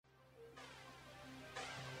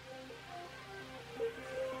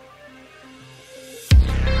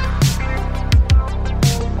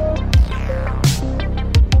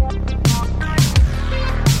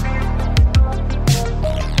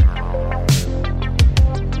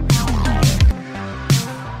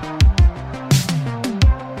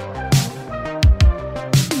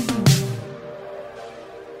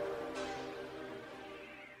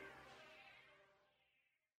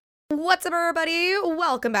What's up, everybody?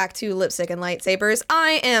 Welcome back to Lipstick and Lightsabers.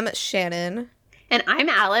 I am Shannon. And I'm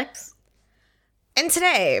Alex. And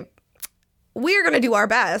today, we're going to do our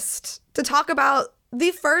best to talk about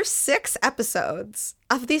the first 6 episodes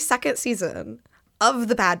of the second season of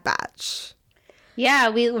The Bad Batch. Yeah,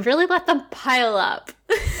 we really let them pile up.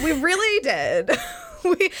 We really did.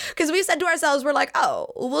 Because we said to ourselves, we're like,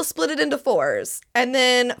 oh, we'll split it into 4s. And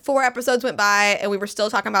then 4 episodes went by and we were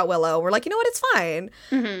still talking about Willow. We're like, you know what? It's fine.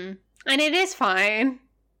 Mm-hmm. And it is fine.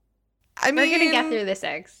 I mean, we're going to get through the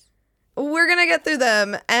 6. We're going to get through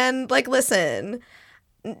them. And, like, listen,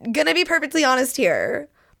 gonna be perfectly honest here.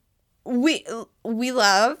 We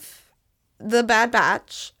love The Bad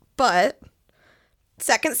Batch, but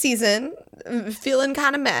second season, feeling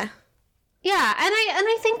kind of meh. Yeah, and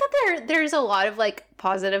I think that there's a lot of, like,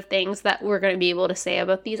 positive things that we're going to be able to say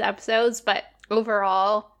about these episodes, but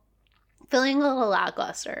overall, feeling a little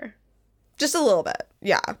lackluster. Just a little bit.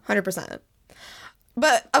 Yeah, 100%.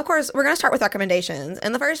 But, of course, we're going to start with recommendations.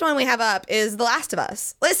 And the first one we have up is The Last of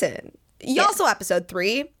Us. Listen, y'all saw episode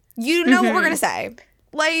 3. You know what we're going to say.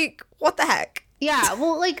 Like, what the heck? Yeah,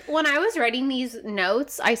 well, like, when I was writing these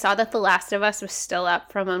notes, I saw that The Last of Us was still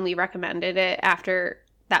up from when we recommended it after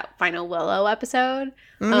that final Willow episode.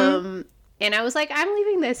 Mm-hmm. And I was like, I'm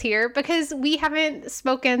leaving this here because we haven't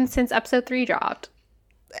spoken since episode 3 dropped.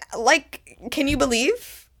 Like, can you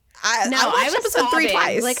believe? I watched episode 3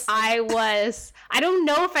 twice. Like, I don't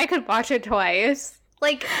know if I could watch it twice.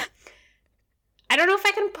 Like, I don't know if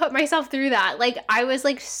I can put myself through that. Like, I was,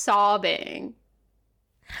 like, sobbing.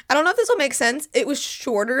 I don't know if this will make sense. It was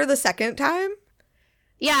shorter the second time.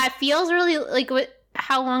 Yeah, it feels really, like,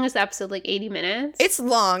 how long is the episode? Like, 80 minutes? It's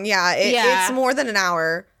long, yeah. It's more than an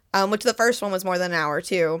hour, which the first one was more than an hour,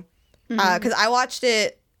 too. Because I watched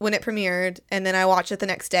it when it premiered, and then I watched it the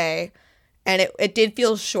next day. And it did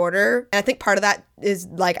feel shorter. And I think part of that is,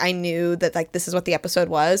 like, I knew that, like, this is what the episode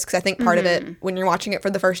was. Because I think part of it, when you're watching it for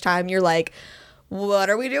the first time, you're like, what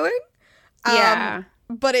are we doing? Yeah.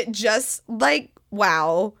 But it just, like,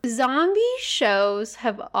 wow. Zombie shows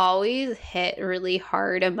have always hit really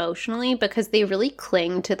hard emotionally because they really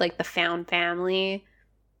cling to, like, the found family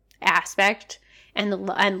aspect. And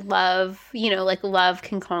love, you know, like, love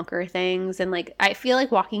can conquer things. And, like, I feel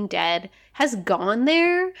like Walking Dead has gone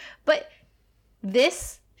there. But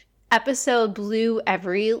this episode blew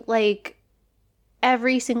every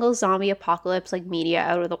single zombie apocalypse, like, media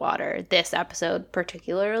out of the water. This episode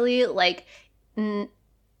particularly, like,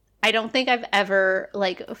 I don't think I've ever,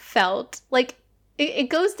 like, felt, like, it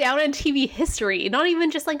goes down in TV history. Not even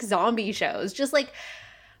just, like, zombie shows. Just, like,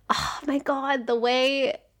 oh, my God, the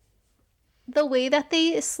way that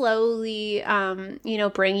they slowly, you know,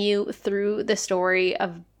 bring you through the story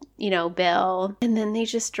of, you know, Bill, and then they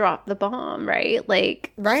just drop the bomb, right?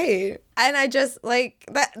 Like, right. And I just, like,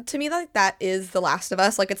 that, to me, like, that is The Last of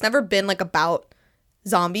Us. Like, it's never been, like, about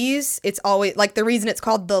zombies. It's always, like, the reason it's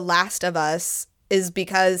called The Last of Us is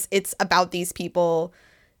because it's about these people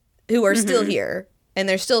who are still here and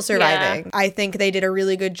they're still surviving. Yeah. I think they did a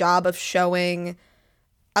really good job of showing,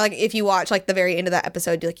 like, if you watch, like, the very end of that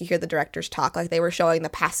episode, like, you hear the directors talk, like, they were showing the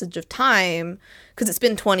passage of time because it's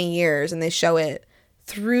been 20 years and they show it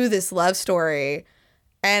through this love story.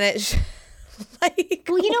 And it's like,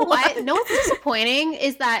 well, you know what? No, what's disappointing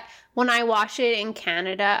is that when I watch it in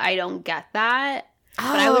Canada, I don't get that.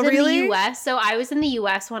 But I was really? in the US, so I was in the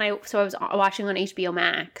US when I was watching on HBO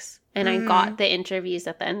Max. And I got the interviews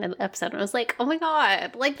at the end of the episode. And I was like, oh my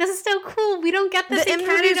God, like, this is so cool. We don't get this in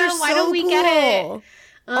Canada. Why don't we get it?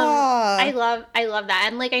 I love that.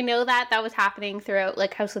 And, like, I know that was happening throughout,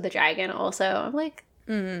 like, House of the Dragon also. I'm like,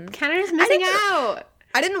 Canada's missing out.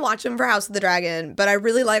 I didn't watch them for House of the Dragon, but I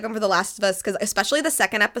really like them for The Last of Us because especially the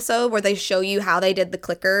second episode where they show you how they did the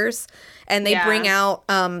clickers and they bring out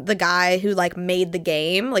the guy who, like, made the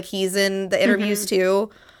game. Like, he's in the interviews too.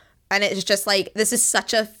 And it's just, like, this is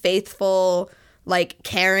such a faithful, like,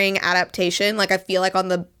 caring adaptation. Like, I feel like on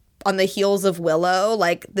the heels of Willow,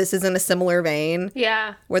 like, this is in a similar vein.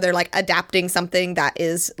 Yeah. Where they're, like, adapting something that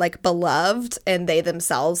is, like, beloved and they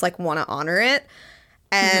themselves, like, want to honor it.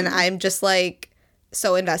 And I'm just, like,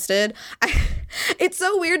 so invested. It's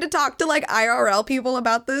so weird to talk to, like, IRL people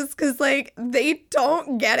about this because, like, they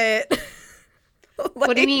don't get it. Like,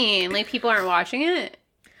 what do you mean? Like, people aren't watching it?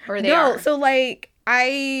 Or they are? No, so, like,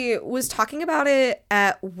 I was talking about it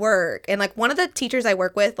at work, and, like, one of the teachers I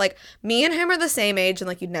work with, like, me and him are the same age, and,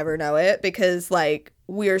 like, you'd never know it because, like,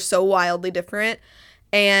 we are so wildly different.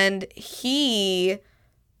 And he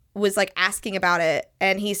was, like, asking about it,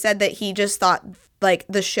 and he said that he just thought, like,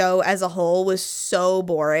 the show as a whole was so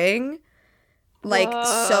boring. Like,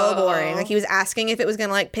 so boring. Whoa. Like, he was asking if it was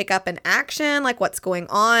gonna, like, pick up an action, like, what's going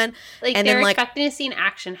on. Like, and they're then, like, expecting to see an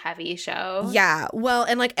action-heavy show. yeah. Well,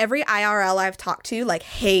 and, like, every IRL I've talked to, like,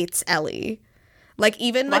 hates Ellie. Like,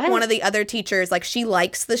 even, like, What? one of the other teachers, like, she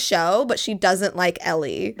likes the show, but she doesn't like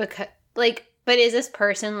Ellie. Because, like, but is this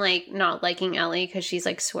person, like, not liking Ellie because she's,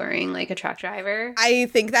 like, swearing like a truck driver? I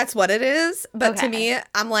think that's what it is. But to Okay. me,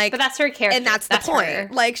 I'm like... But that's her character. And that's the point. her.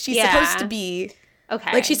 Like, she's Yeah. supposed to be...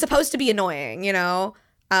 Okay. Like, she's supposed to be annoying, you know?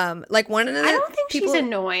 Like, one of the I don't think people... she's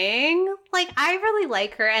annoying. Like, I really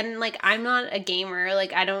like her, and, like, I'm not a gamer.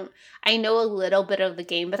 Like, I know a little bit of the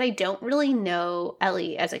game, but I don't really know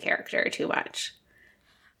Ellie as a character too much.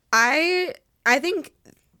 I think,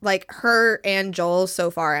 like, her and Joel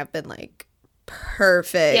so far have been, like,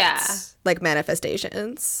 perfect, Yeah. like,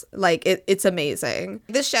 manifestations. Like, it's amazing.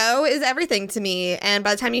 The show is everything to me, and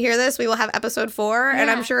by the time you hear this, we will have episode 4, and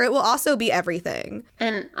I'm Yeah. sure it will also be everything.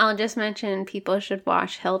 And I'll just mention people should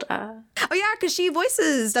watch Hilda. Oh, yeah, because she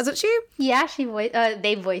voices, doesn't she? Yeah,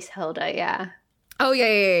 they voice Hilda, yeah. Oh,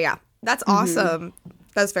 yeah. That's awesome.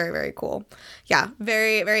 That's very, very cool. Yeah,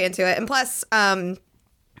 very, very into it. And plus,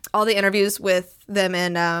 all the interviews with them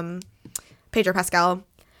and Pedro Pascal,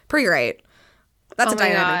 pretty great. That's Oh a my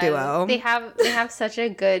dynamic God. duo. They have such a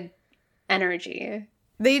good energy.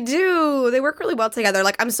 They do. They work really well together.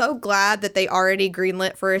 Like, I'm so glad that they already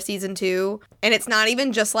greenlit for a season 2. And it's not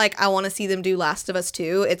even just like, I want to see them do Last of Us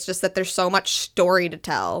 2. It's just that there's so much story to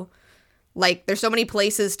tell. Like, there's so many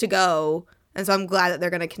places to go. And so I'm glad that they're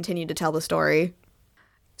going to continue to tell the story.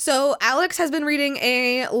 So Alex has been reading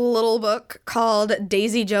a little book called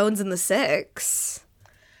Daisy Jones and the Six.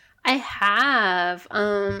 I have.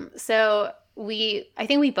 So I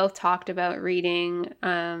think we both talked about reading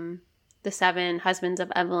The 7 Husbands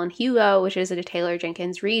of Evelyn Hugo, which is a Taylor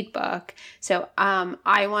Jenkins Reid book. So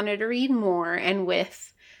I wanted to read more, and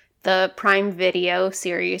with the Prime Video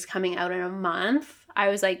series coming out in a month, I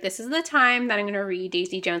was like, this is the time that I'm going to read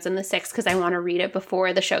Daisy Jones and the Six because I want to read it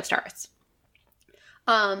before the show starts.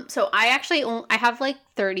 So I have like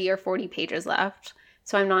 30 or 40 pages left,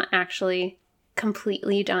 so I'm not actually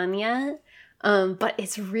completely done yet. But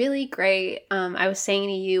it's really great. I was saying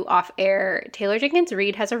to you off air, Taylor Jenkins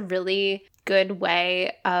Reid has a really good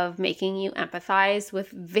way of making you empathize with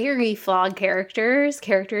very flawed characters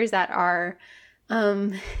that are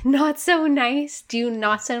not so nice, do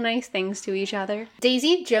not so nice things to each other.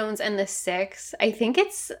 Daisy Jones and the Six, I think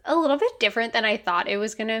it's a little bit different than I thought it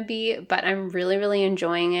was gonna be, but I'm really, really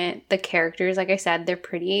enjoying it. The characters, like I said,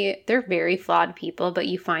 they're very flawed people, but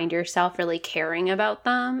you find yourself really caring about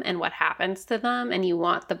them and what happens to them, and you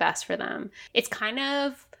want the best for them. It's kind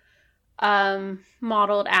of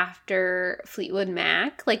modeled after Fleetwood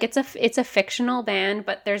Mac. Like, it's a fictional band,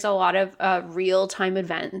 but there's a lot of real-time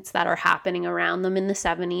events that are happening around them in the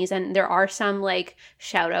 70s, and there are some like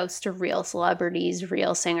shout outs to real celebrities,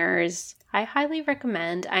 real singers. I highly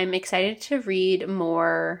recommend. I'm excited to read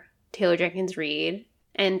more Taylor Jenkins Reid,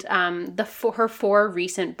 and her 4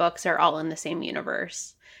 recent books are all in the same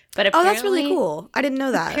universe. But Oh, that's really cool. I didn't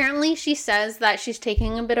know that. Apparently, she says that she's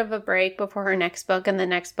taking a bit of a break before her next book, and the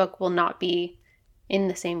next book will not be in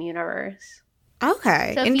the same universe.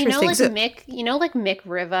 Okay, So if interesting. Mick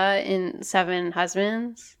Riva in 7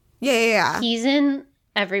 Husbands, Yeah. he's in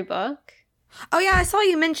every book. Oh, yeah, I saw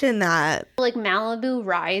you mention that. Like, Malibu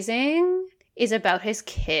Rising is about his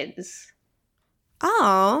kids.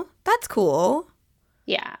 Oh, that's cool.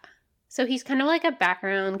 Yeah. So he's kind of like a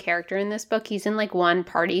background character in this book. He's in like one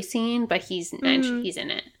party scene, but he's mentioned. He's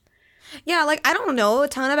in it. Yeah, like, I don't know a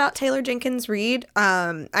ton about Taylor Jenkins Reid.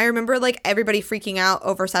 I remember, like, everybody freaking out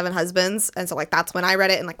over 7 Husbands, and so, like, that's when I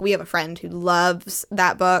read it, and, like, we have a friend who loves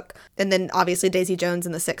that book, and then, obviously, Daisy Jones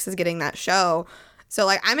and the Six is getting that show. So,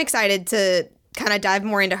 like, I'm excited to kind of dive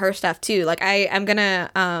more into her stuff, too. Like, I'm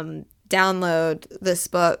gonna download this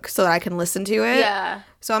book so that I can listen to it. Yeah.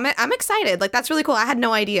 So I'm excited. Like, that's really cool. I had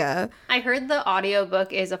no idea. I heard the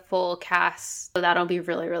audiobook is a full cast, so that'll be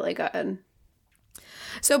really, really good.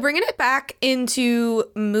 So bringing it back into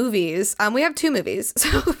movies, we have 2 movies.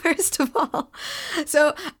 So first of all,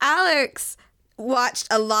 so Alex watched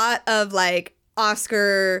a lot of, like,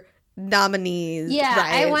 Oscar nominees. Yeah,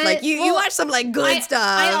 right? I went- like you well, watched some, like, good stuff.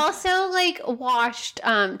 I also like watched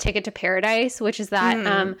Ticket to Paradise, which is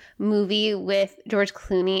that movie with George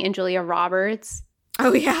Clooney and Julia Roberts,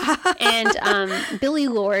 Oh yeah. and Billy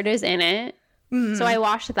Lord is in it. So I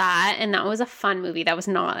watched that, and that was a fun movie. That was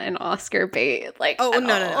not an Oscar bait. Like, Oh, at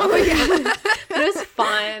no. all. Yeah. But it was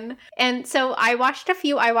fun. And so I watched a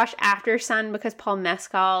few. I watched After Sun because Paul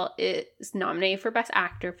Mescal is nominated for Best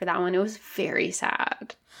Actor for that one. It was very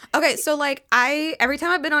sad. Okay, so like every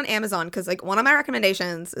time I've been on Amazon, because like one of my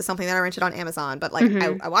recommendations is something that I rented on Amazon, but like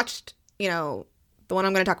I watched, you know, the one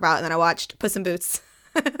I'm going to talk about, and then I watched Puss in Boots,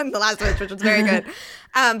 the last which was very good.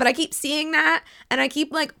 But I keep seeing that, and I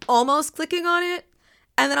keep like almost clicking on it,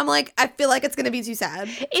 and then I'm like, I feel like it's going to be too sad.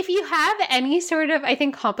 If you have any sort of, I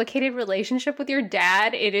think, complicated relationship with your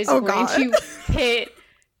dad, it is Oh, going God. to hit,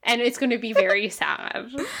 and it's going to be very sad.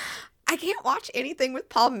 I can't watch anything with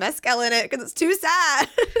Paul Mescal in it because it's too sad.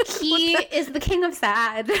 He is the king of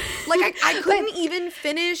sad. Like I couldn't even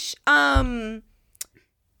finish Normal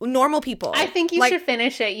People. I think you like, should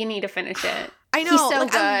finish it. You need to finish it. I know. He's so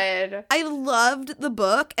like, good. I loved the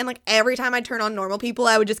book, and like every time I turn on Normal People,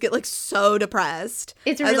 I would just get like so depressed.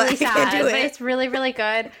 It's I was really like, I can't sad, do but it. it's really, really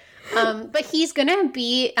good. But he's gonna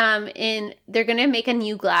be they're gonna make a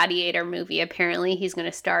new Gladiator movie. Apparently he's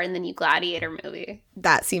gonna star in the new Gladiator movie.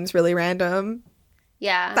 That seems really random.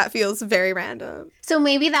 Yeah. That feels very random. So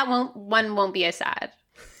maybe that one won't be as sad.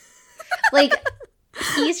 Like,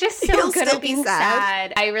 he's just so He'll good still at be being sad.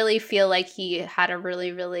 sad. I really feel like he had a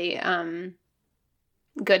really, really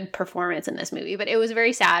good performance in this movie, but it was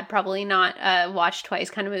very sad. Probably not a watch twice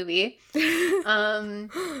kind of movie.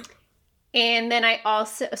 And then I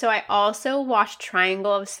also watched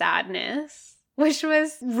Triangle of Sadness, which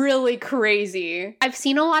was really crazy. I've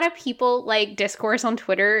seen a lot of people like discourse on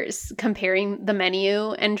Twitter comparing The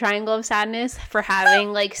Menu and Triangle of Sadness for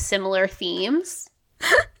having like similar themes,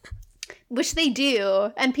 which they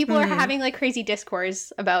do, and people are having like crazy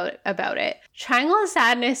discourse about it. Triangle of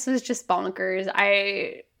Sadness was just bonkers.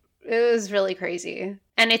 It was really crazy.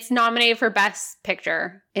 And it's nominated for Best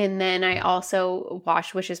Picture. And then I also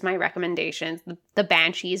watched, which is my recommendation, The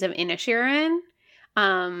Banshees of Inisherin,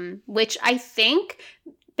 which I think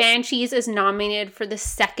Banshees is nominated for the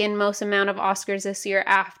second most amount of Oscars this year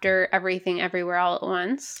after Everything Everywhere All at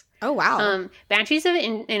Once. Oh, wow. Banshees of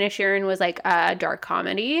Inisherin was like a dark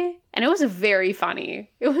comedy, and it was very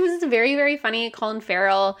funny. It was very, very funny. Colin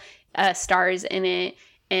Farrell stars in it,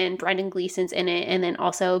 and Brendan Gleeson's in it, and then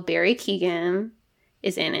also Barry Keoghan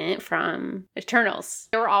is in it from Eternals.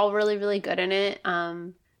 They were all really, really good in it.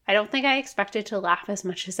 I don't think I expected to laugh as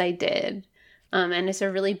much as I did. And it's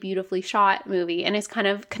a really beautifully shot movie, and it's kind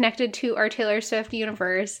of connected to our Taylor Swift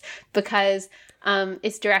universe because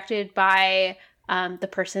it's directed by the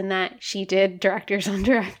person that she did Directors on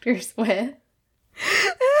Directors with.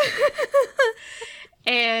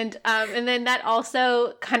 And then that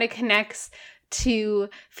also kind of connects to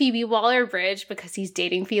Phoebe Waller-Bridge because he's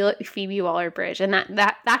dating Phoebe Waller-Bridge, and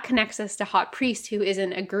that connects us to Hot Priest, who is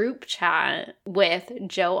in a group chat with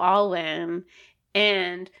Joe Alwyn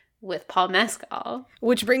and with Paul Mescal.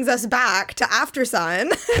 Which brings us back to After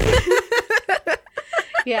Sun.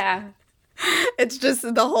 Yeah. It's just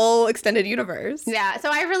the whole extended universe. Yeah, so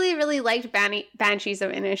I really, really liked Banshees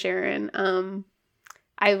of Inisherin. I'm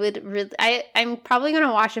probably going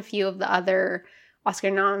to watch a few of the other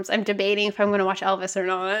Oscar noms. I'm debating if I'm going to watch Elvis or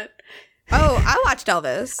not. Oh, I watched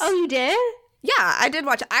Elvis. Oh, you did? Yeah, I did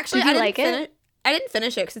watch it. Actually, Did you I didn't like it? I didn't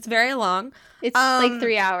finish it because it's very long. It's like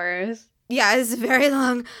 3 hours. Yeah, it's very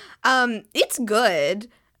long. It's good.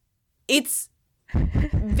 It's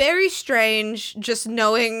very strange just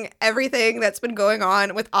knowing everything that's been going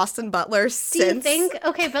on with Austin Butler since. Do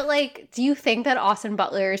you think that Austin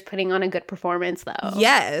Butler is putting on a good performance though?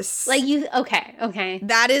 Yes. Okay.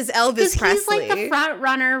 That is Elvis Because Presley. he's like the front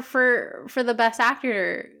runner for the best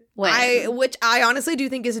actor win. Which I honestly do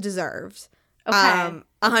think is deserved. Okay.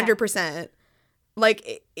 100%.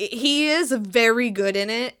 Like he is very good in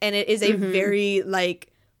it, and it is a very like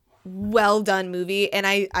well done movie, and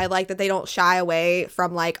I like that they don't shy away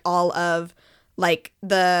from like all of like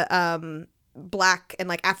the Black and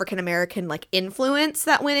like African American like influence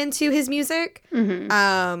that went into his music,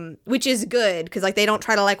 which is good because like they don't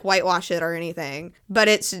try to like whitewash it or anything, but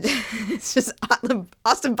it's just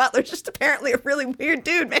Austin Butler's just apparently a really weird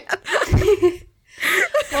dude, man.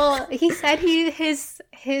 Well, he said his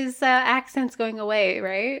accent's going away,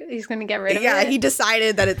 right? He's going to get rid of it. Yeah, he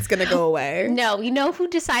decided that it's going to go away. No, you know who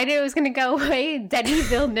decided it was going to go away? Denis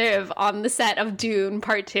Villeneuve on the set of Dune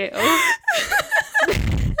Part 2.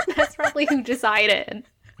 That's probably who decided.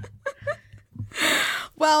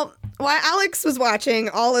 Well, while Alex was watching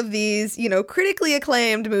all of these, critically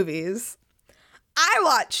acclaimed movies, I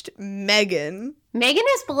watched Megan. Megan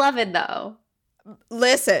is beloved, though.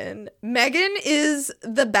 Listen, Megan is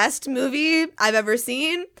the best movie I've ever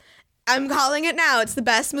seen. I'm calling it now. It's the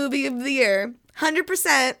best movie of the year.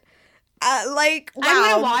 100%. Like, wow.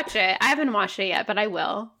 I'm gonna watch it. I haven't watched it yet, but I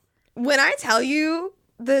will. When I tell you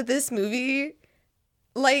that this movie,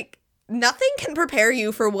 like, nothing can prepare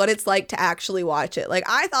you for what it's like to actually watch it. Like,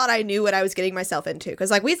 I thought I knew what I was getting myself into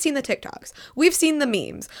because, like, we'd seen the TikToks, we've seen the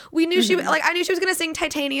memes, we knew she, like, I knew she was gonna sing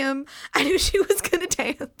Titanium, I knew she was gonna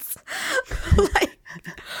dance, like,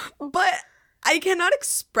 but I cannot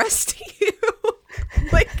express to you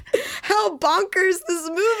like how bonkers this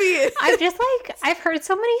movie is. I've heard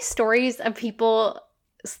so many stories of people's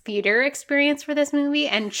theater experience for this movie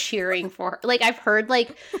and cheering for her. Like, I've heard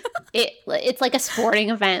like it's like a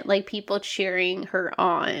sporting event, like people cheering her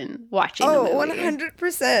on watching the movie.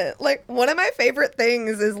 100%. Like, one of my favorite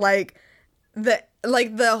things is like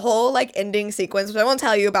the whole like ending sequence, which I won't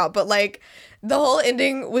tell you about, but like the whole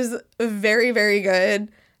ending was very, very good.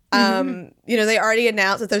 You know, they already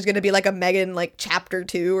announced that there's going to be like a Megan like chapter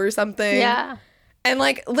 2 or something. Yeah. And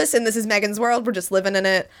like, listen, this is Megan's world. We're just living in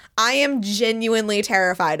it. I am genuinely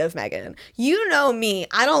terrified of Megan. You know me.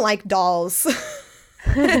 I don't like dolls.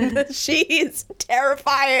 And she's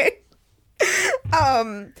terrifying.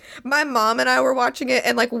 My mom and I were watching it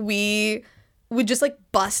and like we would just like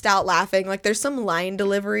bust out laughing. Like, there's some line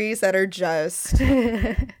deliveries that are just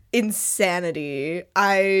insanity.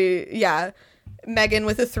 Megan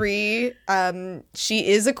with a 3. She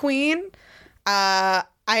is a queen.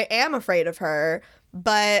 I am afraid of her,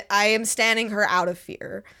 but I am standing her out of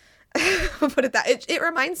fear. Put it that. It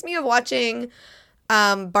reminds me of watching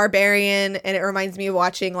Barbarian, and it reminds me of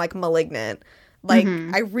watching like Malignant. Like,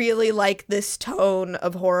 I really like this tone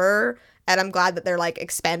of horror, and I'm glad that they're like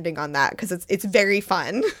expanding on that because it's very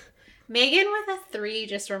fun. Megan with a 3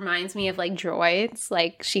 just reminds me of like droids.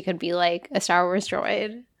 Like, she could be like a Star Wars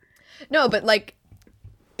droid. No, but like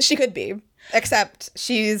she could be. Except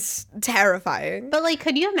she's terrifying. But, like,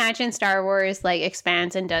 could you imagine Star Wars, like,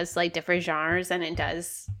 expands and does, like, different genres and it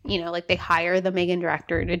does, you know, like, they hire the Megan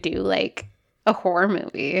director to do, like, a horror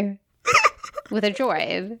movie with a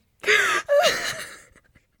droid?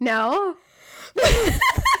 No?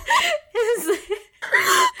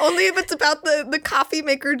 Only if it's about the coffee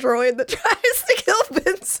maker droid that tries to kill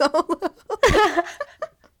Ben Solo.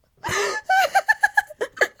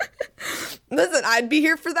 Listen, I'd be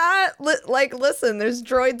here for that. Listen, there's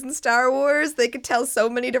droids in Star Wars. They could tell so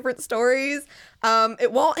many different stories.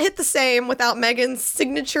 It won't hit the same without Megan's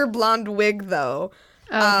signature blonde wig, though.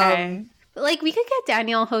 Okay. Like, we could get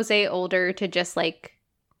Daniel Jose Older to just, like,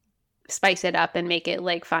 spice it up and make it,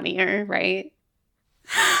 like, funnier, right?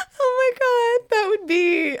 Oh my god, that would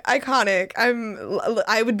be iconic.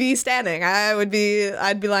 I would be standing. I'd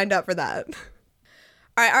be lined up for that.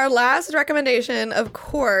 All right, our last recommendation, of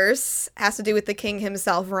course, has to do with the king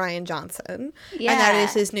himself, Rian Johnson. Yeah. And that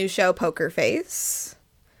is his new show, Poker Face.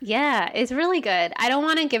 Yeah, it's really good. I don't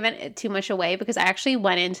want to give it too much away because I actually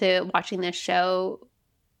went into watching this show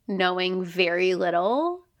knowing very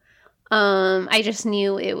little. I just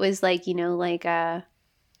knew it was like, you know, like a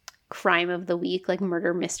crime of the week, like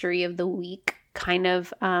murder mystery of the week kind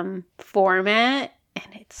of format.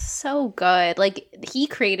 And it's so good. Like, he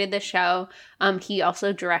created the show. He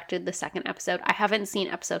also directed the second episode. I haven't seen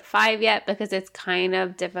episode 5 yet because it's kind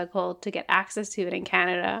of difficult to get access to it in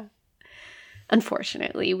Canada.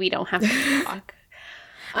 Unfortunately, we don't have Peacock.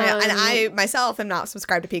 And I myself am not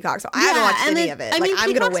subscribed to Peacock, so I haven't watched any of it. I mean,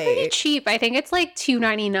 I'm gonna wait. Pretty cheap. I think it's like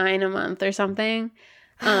 $2.99 a month or something.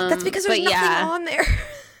 That's because there's nothing on there.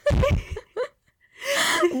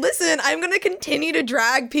 Listen, I'm gonna continue to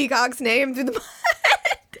drag Peacock's name through the mud.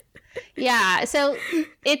 Yeah, so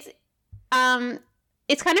it's kind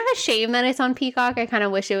of a shame that it's on Peacock. I kind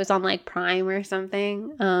of wish it was on like Prime or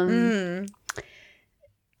something.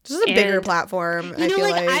 Just a bigger platform. You know,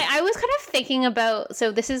 like I was kind of thinking about,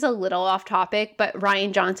 so this is a little off topic, but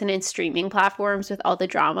Rian Johnson and streaming platforms with all the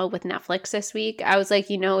drama with Netflix this week. I was like,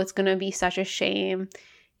 you know, it's going to be such a shame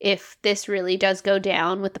if this really does go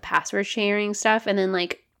down with the password sharing stuff. And then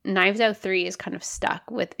like Knives Out 3 is kind of stuck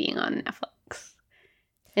with being on Netflix.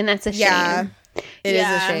 And that's a shame. Yeah, it is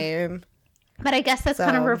a shame. But I guess that's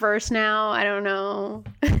kind of reversed now. I don't know.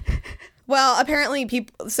 Well, apparently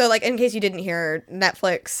people, so like in case you didn't hear,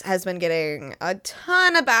 Netflix has been getting a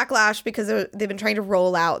ton of backlash because they've been trying to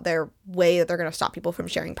roll out their way that they're going to stop people from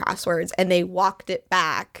sharing passwords, and they walked it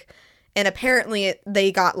back. And apparently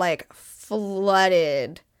they got like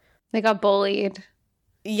flooded. They got bullied.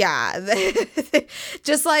 Yeah.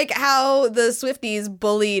 Just like how the Swifties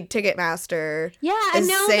bullied Ticketmaster. Yeah, and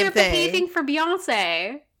now they're behaving for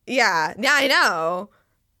Beyonce. Yeah, I know.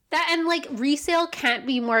 That, and like resale can't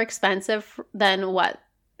be more expensive than what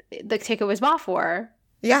the ticket was bought for.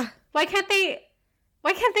 Yeah. Why can't they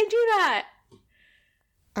do that?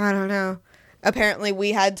 I don't know. apparently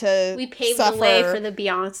we had to We paved suffer. the way for the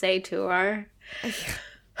Beyonce tour.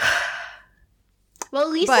 Well, at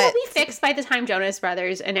least it'll be fixed by the time Jonas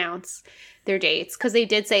Brothers announce their dates, because they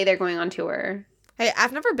did say they're going on tour. Hey,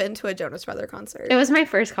 I've never been to a Jonas Brother concert. It was my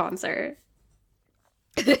first concert.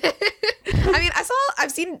 I mean,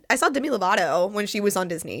 I saw Demi Lovato when she was on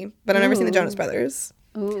Disney, but I've never seen the Jonas Brothers.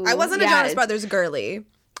 Ooh, I wasn't a Jonas Brothers girly.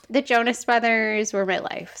 The Jonas Brothers were my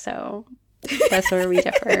life, so that's where we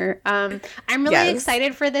differ. I'm really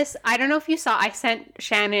excited for this. I don't know if you saw, I sent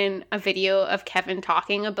Shannon a video of Kevin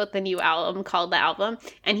talking about the new album called The Album,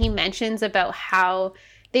 and he mentions about how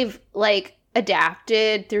they've like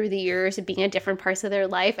adapted through the years of being at different parts of their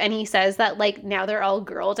life, and he says that like now they're all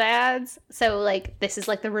girl dads, so like this is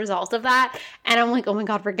like the result of that. And I'm like, oh my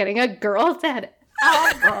god, we're getting a girl dad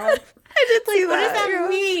album. I did see What does that. that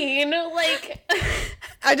mean? Like,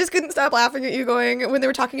 I just couldn't stop laughing at you going when they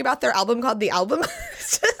were talking about their album called The Album.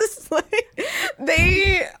 It's just like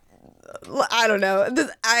I don't know.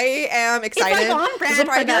 I am excited. it's like on brand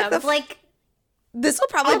for them. This will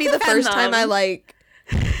probably I'll be the defend first time I them. like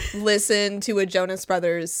listen to a Jonas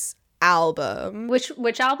Brothers album.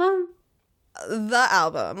 Which album? The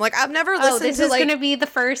album. Like I've never Oh, listened this to is like gonna be the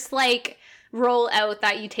first like roll out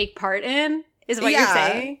that you take part in, is what you're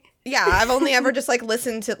saying? Yeah, I've only ever just like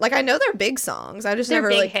listened to like I know they're big songs. I just They're never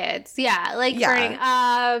big like hits. Yeah, like Yeah. Burning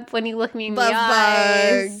Up, When You Look Me in the Love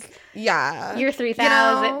Eyes, Bug. Yeah. Year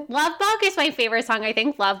 3000. You know? Love Bug is my favorite song. I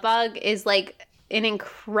think Love Bug is like an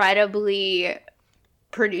incredibly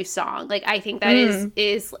produced song. Like I think that is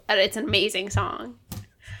it's an amazing song.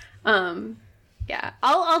 Yeah,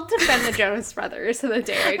 I'll defend the Jonas Brothers to the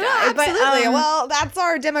day I die. No, But, absolutely. Well, that's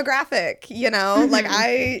our demographic, you know? Like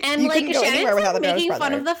and you like couldn't go anywhere Shannon's without like the Jonas making fun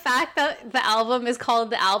Brothers. of the fact that the album is called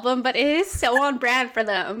The Album, but it is so on brand for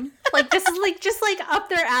them. Like this is like just like up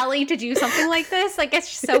their alley to do something like this. Like it's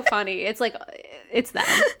just so funny. It's like it's them.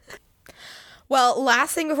 Well,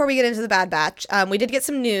 last thing before we get into the Bad Batch, we did get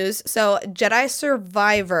some news. So Jedi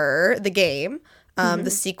Survivor, the game, the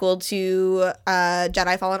sequel to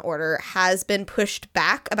Jedi Fallen Order, has been pushed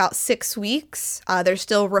back about 6 weeks. They're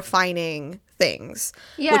still refining things,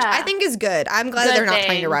 Yeah, which I think is good. I'm glad that they're not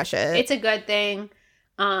trying to rush it. It's a good thing.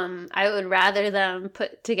 I would rather them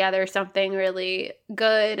put together something really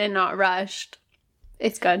good and not rushed.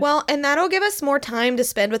 It's good. Well, and that'll give us more time to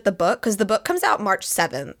spend with the book because the book comes out March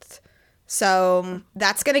 7th. So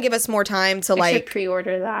that's going to give us more time to I should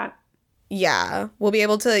pre-order that. Yeah, we'll be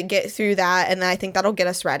able to get through that, and I think that'll get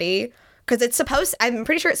us ready because I'm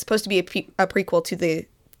pretty sure it's supposed to be a prequel to the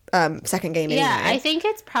second game. Yeah, anyway. I think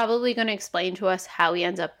it's probably going to explain to us how he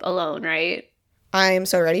ends up alone, right? I'm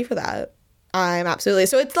so ready for that. I'm absolutely.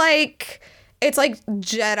 So it's like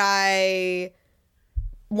Jedi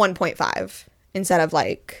 1.5 instead of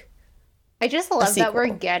like. I just love that sequel. we're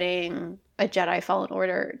getting a Jedi Fallen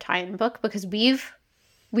Order tie-in book because we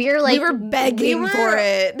were begging for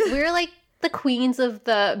it. We were like the queens of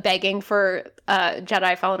the begging for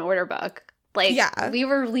Jedi Fallen Order book. Like, Yeah. we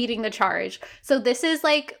were leading the charge. So this is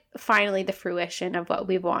like finally the fruition of what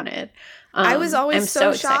we've wanted. I was always I'm so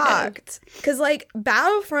excited. shocked because like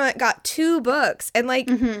Battlefront got 2 books and like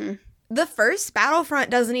the first Battlefront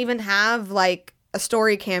doesn't even have like a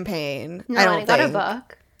story campaign. No, I don't and it got a think.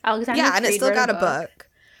 book. Alexander Yeah, and it Freed still wrote got a book.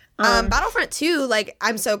 Battlefront 2, like,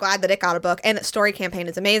 I'm so glad that it got a book, and its story campaign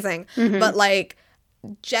is amazing. But, like,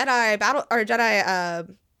 Jedi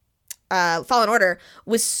Fallen Order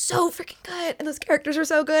was so freaking good, and those characters were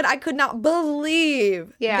so good. I could not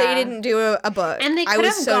believe they didn't do a book. And they I could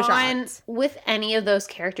was have so gone shocked. with any of those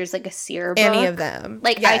characters, like a seer book. Any of them.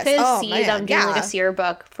 Like, Yes. I could Oh, see man, them doing like yeah. a seer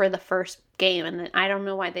book for the first game, and then I don't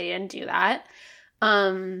know why they didn't do that.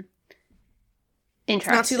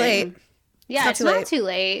 Interesting. not too late. Yeah, It's it's not not too too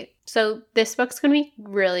late. So this book's gonna be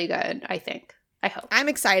really good, I think. I hope. I'm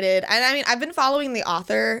excited. And I mean, I've been following the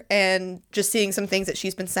author and just seeing some things that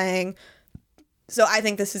she's been saying. So I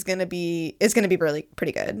think this is going to be really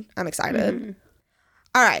pretty good. I'm excited.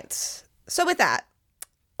 All right. So with that,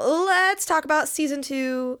 let's talk about season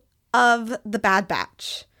 2 of The Bad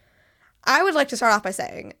Batch. I would like to start off by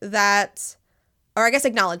saying that, or I guess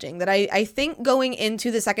acknowledging that I think going into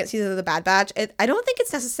the second season of The Bad Batch, I don't think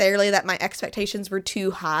it's necessarily that my expectations were too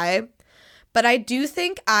high, but I do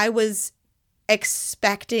think I was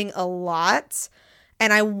expecting a lot,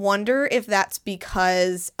 and I wonder if that's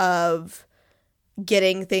because of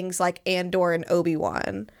getting things like Andor and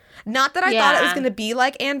Obi-Wan. Not that I thought it was Yeah. going to be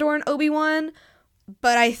like Andor and Obi-Wan,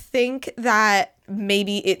 but I think that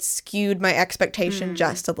maybe it skewed my expectation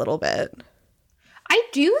just a little bit. I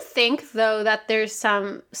do think though that there's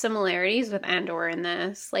some similarities with Andor in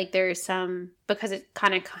this. Like there's some, because it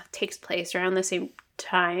kind of takes place around the same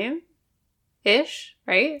time. ish,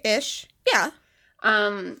 right? Ish. Yeah.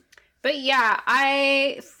 But yeah,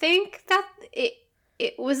 I think that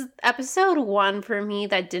it was episode 1 for me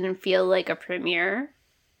that didn't feel like a premiere.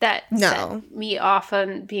 That set me off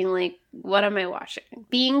on being like, what am I watching?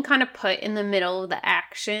 Being kind of put in the middle of the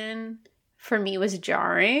action for me was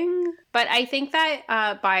jarring. But I think that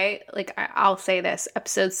I'll say this,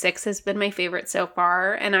 episode 6 has been my favorite so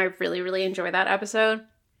far, and I really, really enjoyed that episode.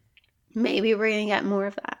 Maybe we're going to get more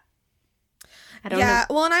of that. I don't know. Yeah,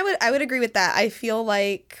 well, and I would agree with that. I feel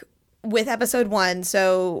like with episode 1,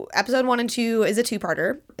 so episode 1 and 2 is a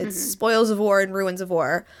two-parter. It's Spoils of War and Ruins of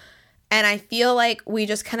War. And I feel like we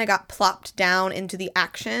just kind of got plopped down into the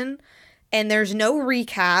action, and there's no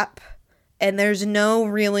recap, and there's no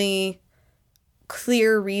really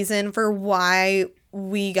clear reason for why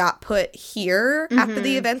we got put here after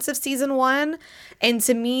the events of season 1. And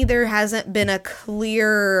to me, there hasn't been a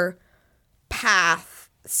clear path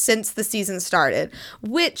since the season started,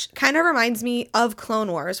 which kind of reminds me of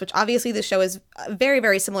Clone Wars, which obviously the show is very,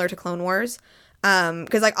 very similar to Clone Wars.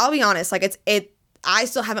 Because, like, I'll be honest, like, I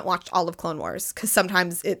still haven't watched all of Clone Wars because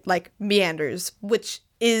sometimes it, like, meanders, which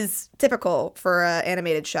is typical for an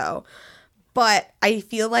animated show. But I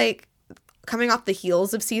feel like coming off the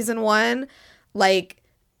heels of season 1, like,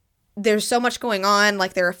 there's so much going on.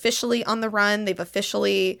 Like, they're officially on the run. They've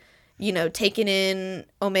officially, taken in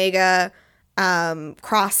Omega.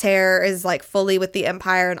 Crosshair is, like, fully with the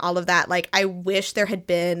Empire and all of that. Like, I wish there had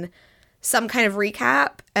been some kind of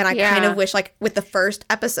recap. And I kind of wish, like, with the first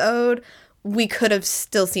episode, we could have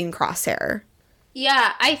still seen Crosshair.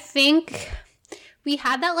 Yeah, I think we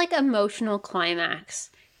had that, like, emotional climax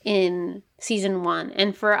in season 1.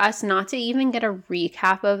 And for us not to even get a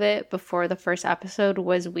recap of it before the first episode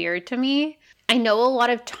was weird to me. I know a lot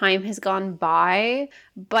of time has gone by,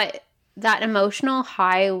 but that emotional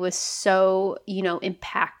high was so,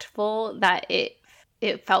 impactful that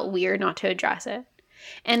it felt weird not to address it.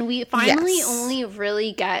 And we finally only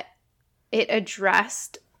really get it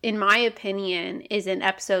addressed, in my opinion, is in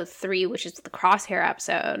episode 3, which is the Crosshair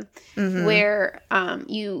episode, where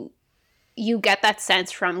you get that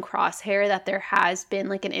sense from Crosshair that there has been,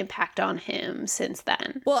 like, an impact on him since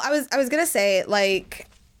then. Well, I was gonna say, like,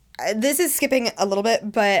 this is skipping a little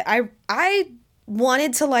bit, but I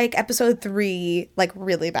wanted to like episode 3 like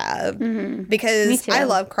really bad because I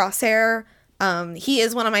love Crosshair. He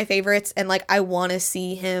is one of my favorites, and like I want to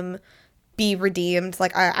see him be redeemed.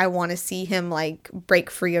 Like I want to see him like break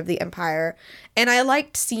free of the Empire, and I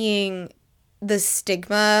liked seeing the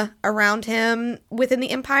stigma around him within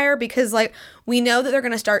the Empire because like we know that they're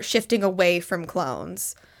going to start shifting away from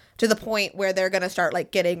clones to the point where they're going to start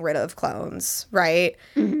like getting rid of clones, right?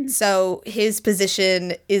 So his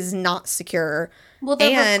position is not secure. Well,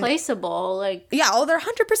 they're replaceable. Like, yeah, they're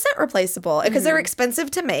 100% replaceable because they're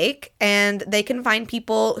expensive to make, and they can find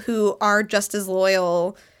people who are just as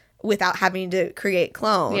loyal without having to create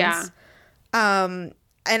clones. Yeah.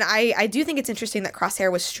 And I do think it's interesting that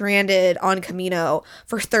Crosshair was stranded on Kamino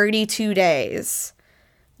for 32 days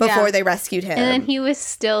before they rescued him. And then he was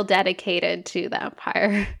still dedicated to the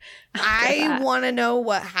Empire. I want to know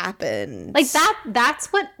what happened. Like that's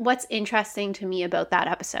what's interesting to me about that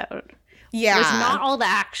episode. Yeah. There's not all the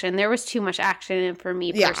action. There was too much action in it for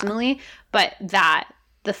me personally. But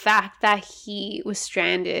the fact that he was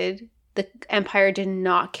stranded, the Empire did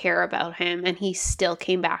not care about him, and he still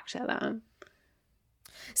came back to them.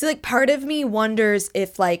 So, like, part of me wonders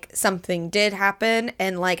if, like, something did happen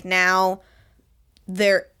and, like, now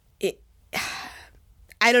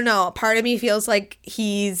I don't know. Part of me feels like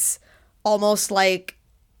he's almost, like,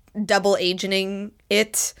 double agenting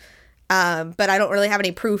it. But I don't really have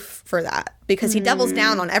any proof for that because he doubles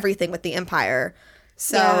down on everything with the Empire.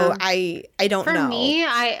 So I don't know. For me,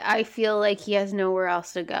 I feel like he has nowhere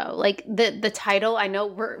else to go. Like, the title, I know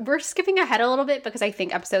we're skipping ahead a little bit because I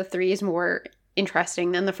think episode 3 is more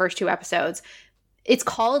interesting than the first 2 episodes. It's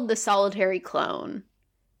called The Solitary Clone.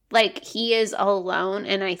 Like, he is alone,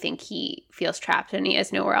 and I think he feels trapped and he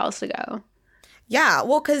has nowhere else to go. Yeah,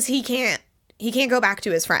 well, because he can't go back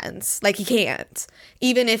to his friends. Like, he can't.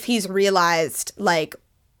 Even if he's realized, like,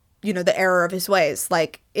 you know, the error of his ways.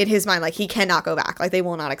 Like, in his mind, like, he cannot go back. Like, they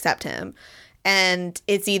will not accept him. And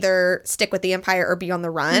it's either stick with the Empire or be on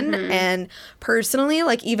the run. And personally,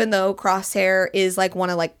 like, even though Crosshair is, like, one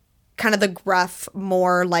of, like, kind of the gruff,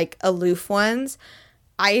 more, like, aloof ones,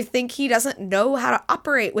 I think he doesn't know how to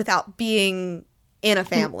operate without being in a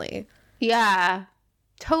family. Yeah,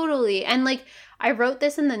 totally. And, like, I wrote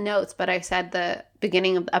this in the notes, but I said the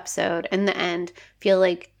beginning of the episode and the end feel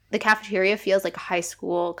like the cafeteria feels like a high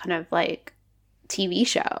school kind of, like, TV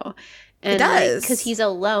show. And It does. because he's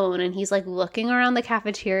alone and he's like looking around the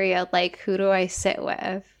cafeteria, like, who do I sit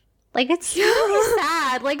with? Like, it's really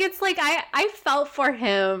sad. Like, it's like I felt for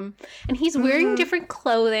him. And he's wearing different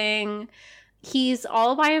clothing. He's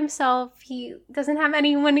all by himself. He doesn't have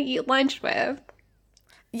anyone to eat lunch with.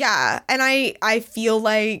 Yeah, and I feel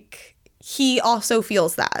like he also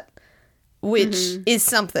feels that, which is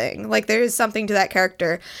something. Like, there is something to that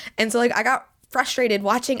character. And so, like, I got frustrated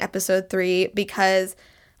watching episode 3 because,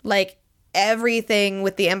 like, everything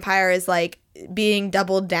with the Empire is, like, being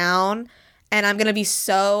doubled down. And I'm going to be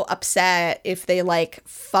so upset if they, like,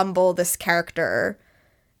 fumble this character.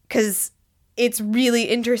 Because it's really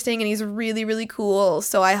interesting and he's really, really cool.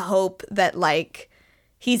 So I hope that, like,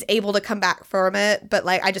 he's able to come back from it. But,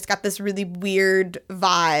 like, I just got this really weird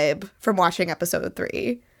vibe from watching episode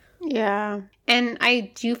 3. Yeah. And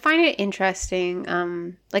I do find it interesting.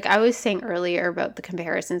 Like I was saying earlier about the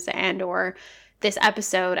comparisons to Andor. This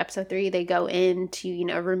episode 3, they go in to, you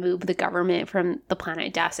know, remove the government from the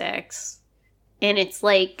planet Desix. And it's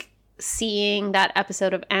like seeing that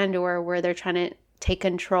episode of Andor where they're trying to take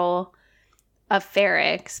control of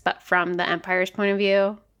Ferrix, but from the Empire's point of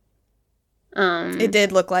view. It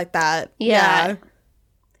did look like that. Yeah.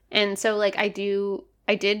 And so, like, I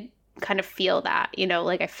did kind of feel that, you know,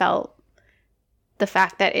 like I felt the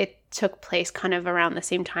fact that it took place kind of around the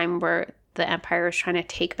same time where the Empire is trying to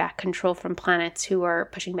take back control from planets who are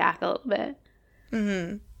pushing back a little bit.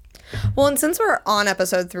 Mm-hmm. Well, and since we're on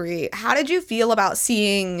episode 3, how did you feel about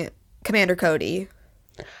seeing Commander Cody?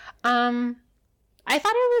 I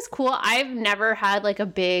thought it was cool. I've never had like a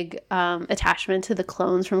big attachment to the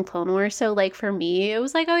clones from Clone Wars. So like for me, it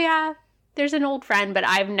was like, oh yeah, there's an old friend, but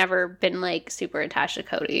I've never been like super attached to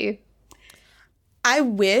Cody. I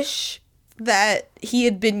wish that he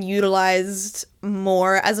had been utilized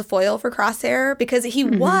more as a foil for Crosshair because he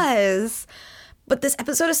was, but this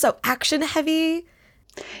episode is so action heavy.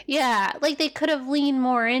 Yeah, like they could have leaned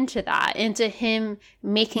more into that, into him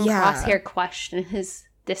making Crosshair question his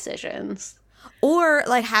decisions. Or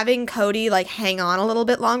like having Cody like hang on a little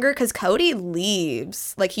bit longer because Cody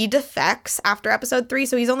leaves. Like he defects after episode 3,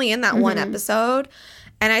 so he's only in that one episode.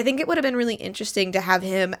 And I think it would have been really interesting to have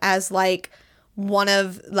him as like one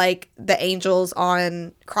of like the angels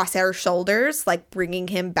on Crosshair's shoulders, like bringing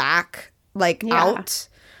him back like out.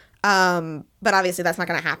 But obviously that's not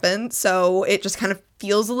going to happen. So it just kind of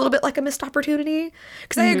feels a little bit like a missed opportunity.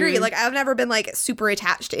 Because I agree, like I've never been like super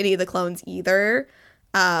attached to any of the clones either.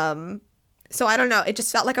 So I don't know. It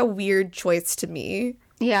just felt like a weird choice to me.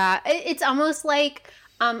 Yeah, it's almost like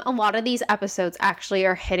a lot of these episodes actually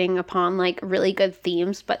are hitting upon like really good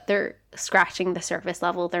themes, but they're scratching the surface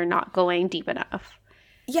level. They're not going deep enough.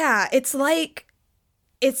 Yeah, it's like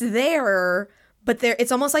it's there, but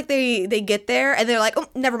it's almost like they get there and they're like, oh,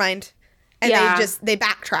 never mind. And they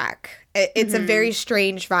backtrack. It's a very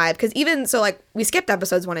strange vibe. Because even so, like, we skipped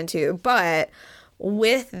episodes 1 and 2, but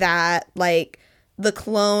with that, like, the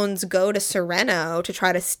clones go to Sereno to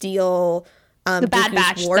try to steal the Bad Dooku's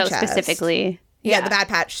Batch, war though, chest. specifically. Yeah, the Bad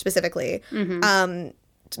Batch specifically.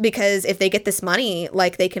 Because if they get this money,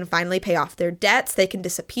 like, they can finally pay off their debts. They can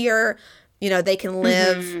disappear. You know, they can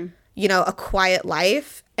live, you know, a quiet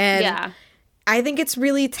life. And I think it's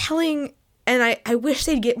really telling, and I wish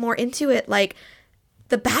they'd get more into it. Like,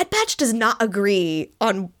 the Bad Batch does not agree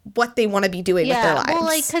on what they want to be doing with their lives. Well,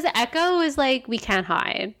 like, because Echo is like, we can't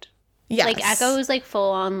hide. Yes. Like, Echo is like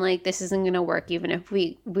full on, like, this isn't going to work even if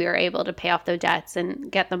we are able to pay off their debts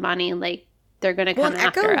and get the money. Like, they're going to come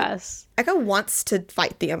after us. Echo wants to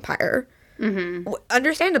fight the Empire.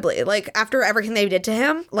 Understandably. Like, after everything they did to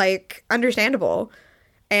him, like, understandable.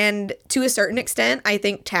 And to a certain extent, I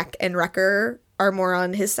think Tech and Wrecker are more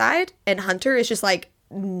on his side. And Hunter is just like,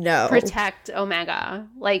 no. Protect Omega.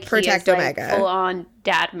 Like, Protect he is, Omega. Like, full on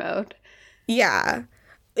dad mode. Yeah.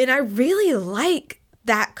 And I really like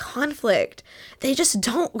that conflict. They just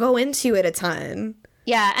don't go into it a ton.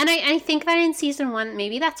 Yeah, and I think that in season 1,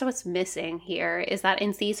 maybe that's what's missing here, is that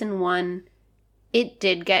in season 1, it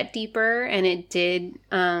did get deeper, and it did,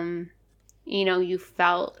 you know, you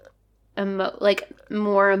felt like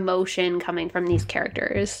more emotion coming from these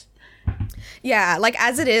characters. Yeah, like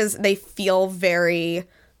as it is, they feel very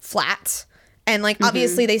flat. And like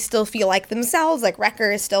obviously they still feel like themselves. Like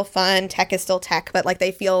Wrecker is still fun, Tech is still Tech, but like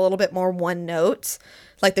they feel a little bit more one note.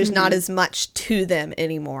 Like there's not as much to them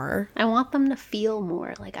anymore. I want them to feel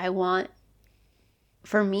more. Like I want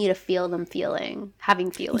for me to feel them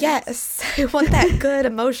having feelings. Yes, I want that good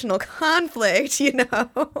emotional conflict, you know?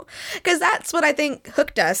 Because that's what I think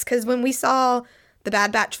hooked us. Because when we saw the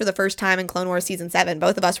Bad Batch for the first time in Clone Wars Season 7,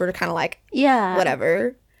 both of us were kind of like, yeah,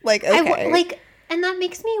 whatever. Like, okay. And that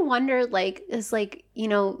makes me wonder, like, is like, you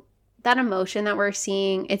know, that emotion that we're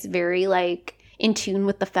seeing, it's very like in tune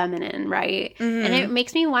with the feminine, right? And it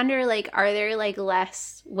makes me wonder, like, are there like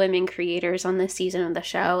less women creators on this season of the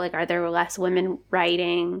show? Like, are there less women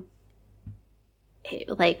writing? It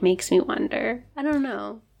like makes me wonder. I don't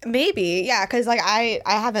know. Maybe, yeah, because like I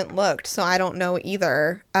haven't looked, so I don't know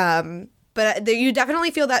either. But you definitely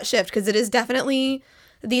feel that shift, because it is definitely,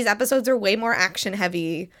 these episodes are way more action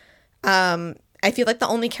heavy. I feel like the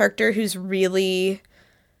only character who's really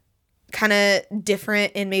kind of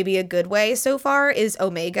different in maybe a good way so far is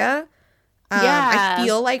Omega. Yeah. I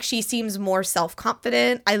feel like she seems more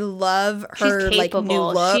self-confident. I love her like new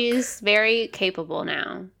look. She's very capable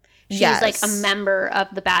now. She's Yes. like a member of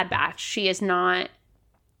the Bad Batch. She is not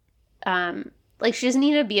like, she doesn't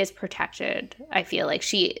need to be as protected. I feel like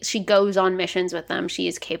she goes on missions with them. She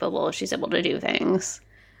is capable. She's able to do things.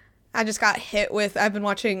 I just got hit with, I've been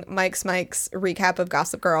watching Mike's recap of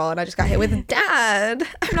Gossip Girl, and I just got hit with, Dad,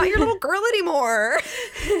 I'm not your little girl anymore.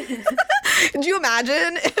 Could you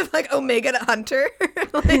imagine if like Omega to Hunter?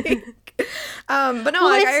 Like, but no,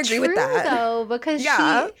 like I agree with that. Though, because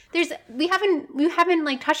we haven't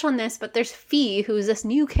like touched on this, but there's Fee, who's this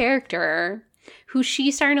new character who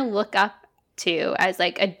she's starting to look up to as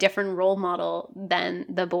like a different role model than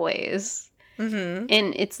the boys. And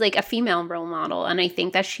it's like a female role model, and I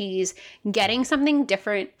think that she's getting something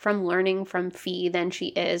different from learning from Fee than she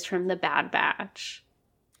is from the Bad Batch.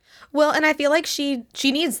 Well, and I feel like she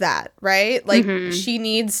needs that, right? Like she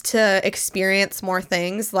needs to experience more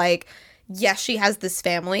things. Like, yes, she has this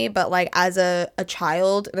family, but like as a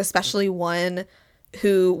child, and especially one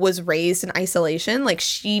who was raised in isolation, like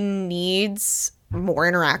she needs more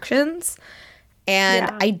interactions.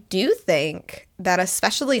 And I do think that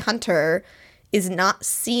especially Hunter is not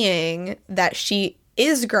seeing that she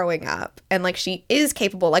is growing up and like she is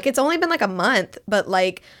capable. Like, it's only been like a month, but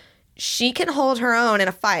like she can hold her own in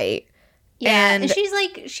a fight. Yeah, and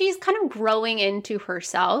she's kind of growing into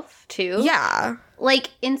herself too. Yeah.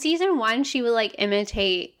 Like in season 1, she would like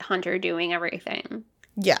imitate Hunter doing everything.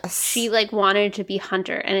 Yes. She like wanted to be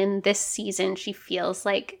Hunter, and in this season she feels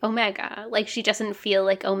like Omega. Like, she doesn't feel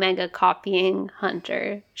like Omega copying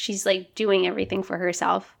Hunter. She's like doing everything for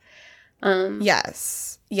herself.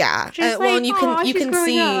 Yes. Yeah. Well, well, and you can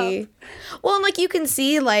see up. well, and like you can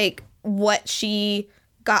see like what she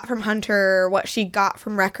got from Hunter, what she got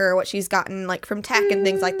from Wrecker, what she's gotten like from Tech and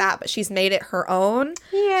things like that, but she's made it her own.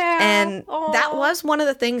 Yeah. And that was one of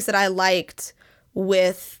the things that I liked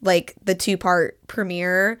with like the 2-part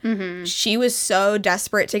premiere. She was so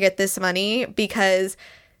desperate to get this money because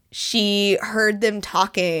she heard them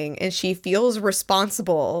talking and she feels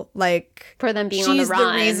responsible, like, for them being on the run. She's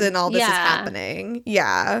the reason all this is happening.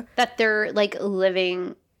 Yeah. That they're like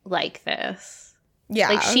living like this. Yeah.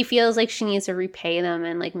 Like, she feels like she needs to repay them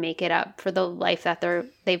and like make it up for the life that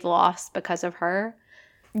they've lost because of her.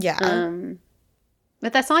 Yeah.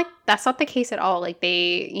 But that's not the case at all. Like,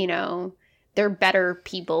 they're better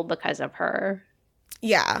people because of her.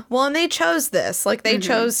 Yeah. Well, and they chose this. Like, they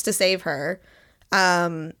chose to save her.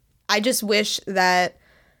 I just wish that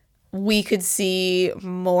we could see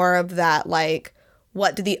more of that, like,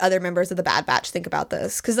 what do the other members of the Bad Batch think about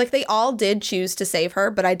this? Because, like, they all did choose to save her,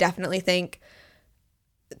 but I definitely think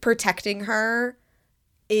protecting her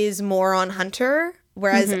is more on Hunter,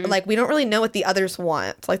 whereas, like, we don't really know what the others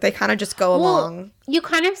want. Like, they kind of just go along. You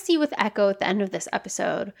kind of see with Echo at the end of this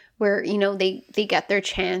episode where, they get their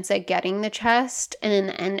chance at getting the chest, and in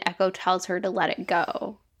the end, Echo tells her to let it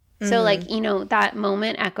go. So, like, that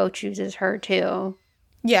moment, Echo chooses her, too.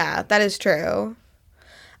 Yeah, that is true.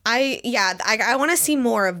 I want to see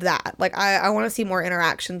more of that. Like, I want to see more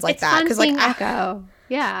interactions like that. It's fun seeing Echo.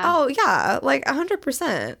 Yeah. Oh, yeah. Like,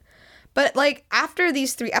 100%. But, like, after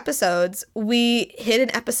these 3 episodes, we hit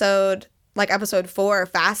an episode, like, episode 4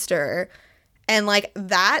 faster. And, like,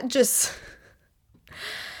 that just...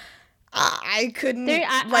 I couldn't.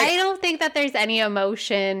 I don't think that there's any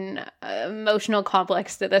emotional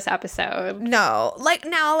complex to this episode. No, like,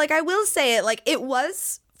 now, like, I will say it. Like, it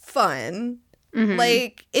was fun.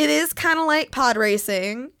 Like, it is kind of like pod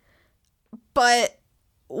racing. But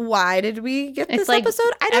why did we get this like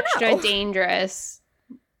episode? I don't know. Extra dangerous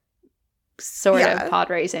sort of pod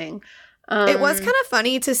racing. It was kind of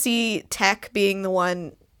funny to see Tech being the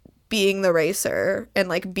one being the racer and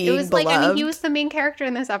like being beloved. Like, I mean, he was the main character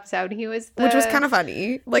in this episode. He was which was kind of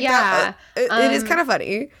funny. Like, it is kind of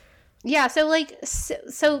funny. Yeah. So like,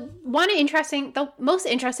 the most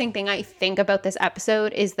interesting thing I think about this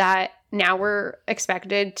episode is that now we're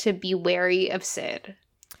expected to be wary of Sid.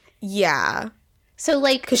 Yeah. So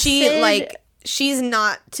like, because she like she's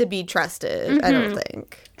not to be trusted, I don't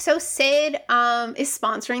think. So Sid is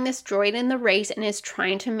sponsoring this droid in the race and is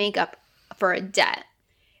trying to make up for a debt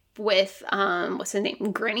with what's his name,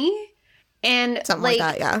 Grinny, and something like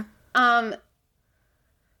that, yeah.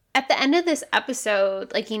 At the end of this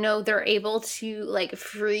episode, like, you know, they're able to like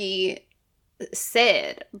free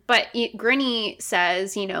Sid, but Grinny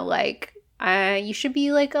says, you know, like, you should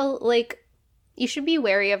be you should be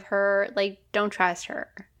wary of her, like, don't trust her.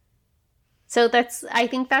 So I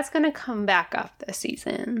think that's gonna come back up this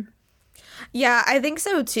season. Yeah, I think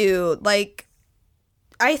so too. Like,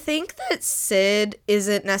 I think that Sid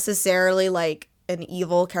isn't necessarily like an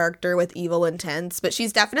evil character with evil intents, but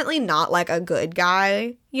she's definitely not like a good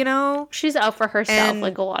guy, you know? She's out for herself,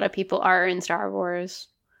 like a lot of people are in Star Wars.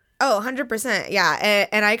 Oh, 100%. Yeah.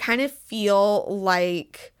 And I kind of feel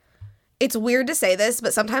like it's weird to say this,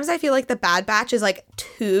 but sometimes I feel like the Bad Batch is like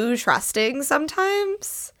too trusting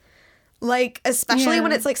sometimes. Like, especially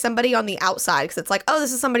when it's like somebody on the outside, because it's like, oh,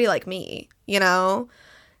 this is somebody like me, you know?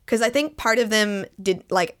 Because I think part of them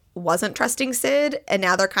wasn't trusting Sid, and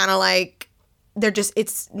now they're kind of like,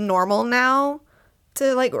 it's normal now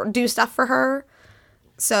to like do stuff for her.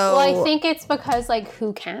 So, well, I think it's because like,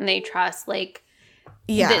 who can they trust? Like,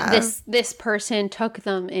 yeah, this person took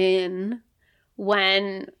them in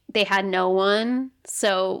when they had no one,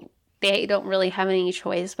 so they don't really have any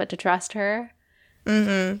choice but to trust her.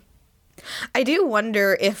 Mm-hmm. I do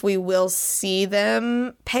wonder if we will see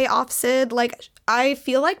them pay off Sid. Like, I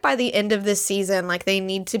feel like by the end of this season, like, they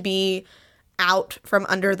need to be out from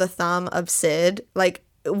under the thumb of Sid. Like,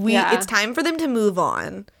 it's time for them to move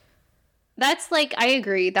on. That's like, I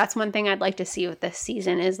agree. That's one thing I'd like to see with this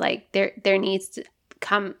season is like there needs to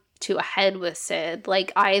come to a head with Sid.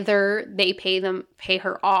 Like, either they pay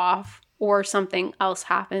her off, or something else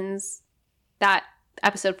happens that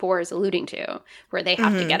episode 4 is alluding to, where they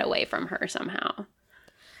have to get away from her somehow.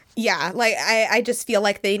 Yeah, like, I just feel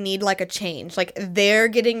like they need like a change. Like, they're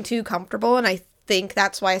getting too comfortable, and I think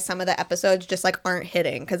that's why some of the episodes just like aren't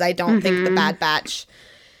hitting, because I don't think the Bad Batch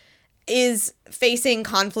is facing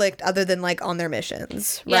conflict other than like on their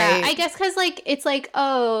missions, right? Yeah, I guess because like it's like,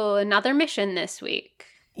 oh, another mission this week.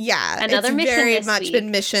 Yeah, another mission very this much week.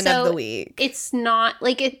 been mission so of the week. It's not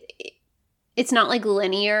like it's not like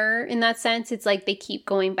linear in that sense. It's like they keep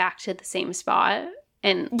going back to the same spot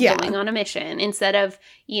and going on a mission instead of,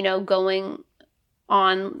 you know, going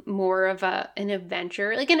on more of an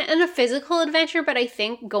adventure, like a physical adventure. But I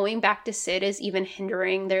think going back to Sid is even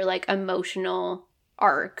hindering their like emotional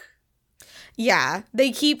arc. Yeah,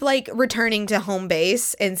 they keep like returning to home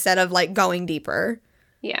base instead of like going deeper.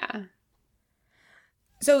 Yeah.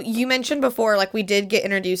 So you mentioned before, like, we did get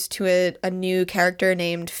introduced to a new character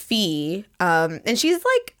named Fee, and she's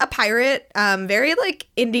like a pirate, very like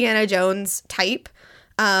Indiana Jones type,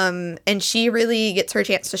 and she really gets her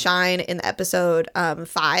chance to shine in the episode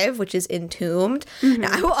 5, which is Entombed.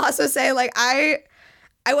 Now, I will also say, like, I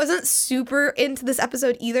wasn't super into this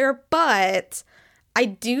episode either, but I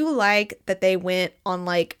do like that they went on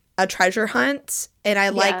like a treasure hunt, and I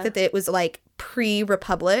like that it was like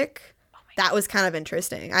pre-Republic. That was kind of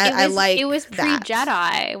interesting. I like it was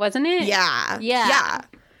pre-Jedi, wasn't it? Yeah. Yeah.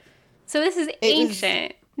 So this is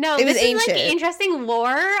ancient. This is like interesting lore.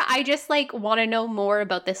 I just like want to know more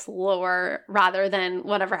about this lore rather than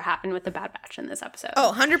whatever happened with the Bad Batch in this episode.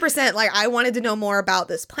 Oh, 100%. Like, I wanted to know more about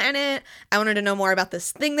this planet. I wanted to know more about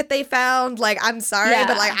this thing that they found. Like, I'm sorry,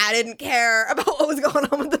 but like, I didn't care about what was going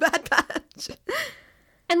on with the Bad Batch.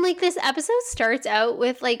 And like, this episode starts out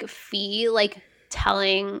with like Fee like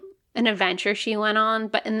telling an adventure she went on,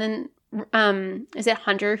 and then is it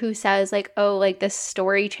Hunter who says like, oh, like this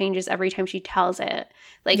story changes every time she tells it,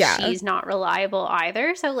 like she's not reliable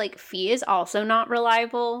either, so like Fee is also not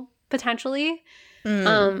reliable potentially.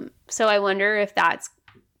 So I wonder if that's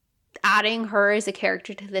adding her as a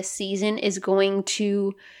character to this season is going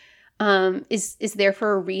to is there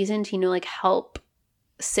for a reason to, you know, like help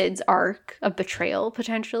Sid's arc of betrayal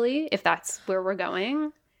potentially, if that's where we're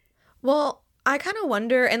going. Well, I kind of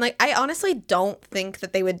wonder, and like, I honestly don't think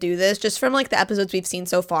that they would do this just from like the episodes we've seen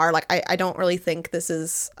so far. Like, I don't really think this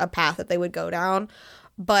is a path that they would go down.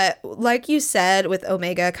 But like you said, with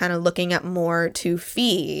Omega kind of looking at more to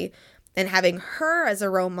Fee and having her as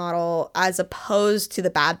a role model as opposed to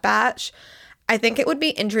the Bad Batch, I think it would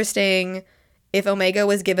be interesting if Omega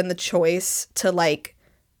was given the choice to like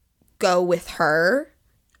go with her.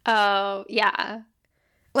 Oh, yeah.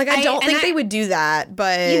 Like, I don't think they would do that,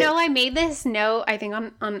 but... You know, I made this note, I think,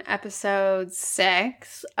 on episode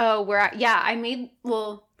 6, where, I made,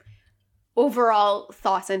 overall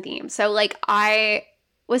thoughts and themes. So, like, I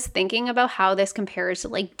was thinking about how this compares to,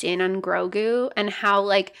 like, Din and Grogu, and how,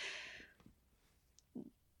 like,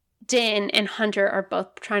 Din and Hunter are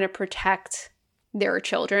both trying to protect their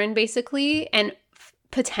children, basically, and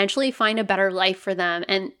potentially find a better life for them.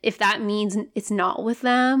 And if that means it's not with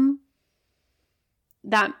them,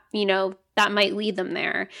 that, you know, that might lead them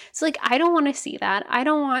there. So, like, I don't want to see that. I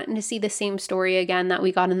don't want to see the same story again that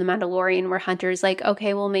we got in The Mandalorian, where Hunter's like,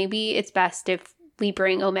 okay, well, maybe it's best if we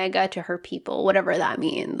bring Omega to her people, whatever that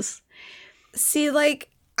means. See, like,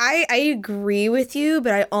 I agree with you,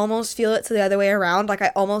 but I almost feel it's the other way around. Like,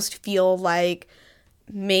 I almost feel like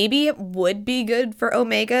maybe it would be good for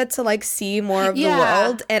Omega to, like, see more of the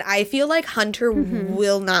world. And I feel like Hunter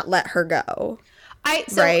will not let her go.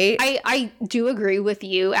 I do agree with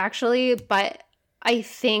you, actually, but I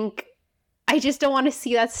think I just don't want to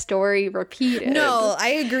see that story repeated. No, I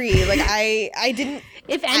agree. Like, I didn't.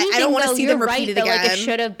 If anything, I don't want to see them repeat it again. Like, it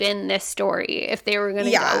should have been this story if they were going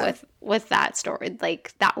to go with that story,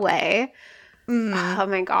 like, that way. Oh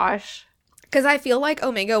my gosh. Because I feel like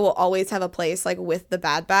Omega will always have a place, like, with the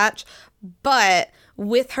Bad Batch. But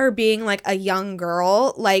with her being, like, a young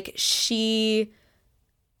girl, like, she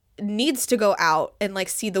needs to go out and, like,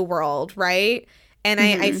 see the world, right? And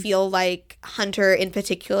I feel like Hunter in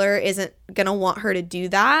particular isn't going to want her to do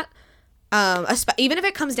that. Even if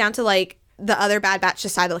it comes down to, like, the other Bad Batch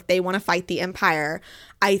decided, like, they want to fight the Empire,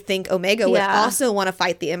 I think Omega would also want to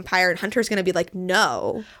fight the Empire, and Hunter's going to be like,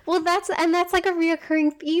 no. Well, that's like a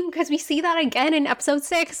reoccurring theme, because we see that again in episode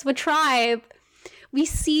 6 with Tribe. We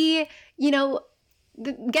see, you know,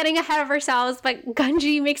 getting ahead of ourselves, but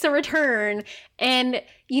Gungi makes a return. And,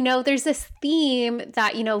 you know, there's this theme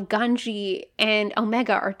that, you know, Gungi and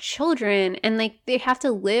Omega are children, and, like, they have to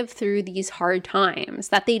live through these hard times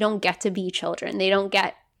that they don't get to be children. They don't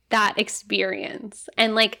get that experience.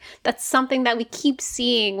 And, like, that's something that we keep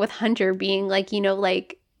seeing with Hunter being like, you know,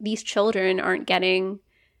 like, these children aren't getting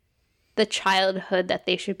the childhood that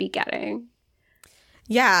they should be getting.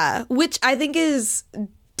 Yeah, which I think is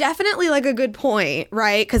definitely, like, a good point,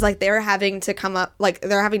 right? Because, like, they're having to come up, like,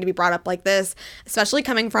 they're having to be brought up like this, especially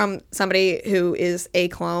coming from somebody who is a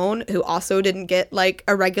clone who also didn't get, like,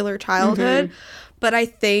 a regular childhood. But I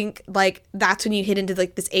think, like, that's when you hit into,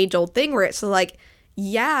 like, this age-old thing where it's like,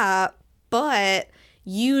 yeah, but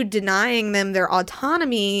you denying them their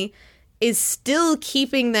autonomy is still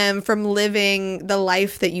keeping them from living the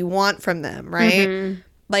life that you want from them, right?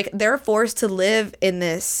 Like, they're forced to live in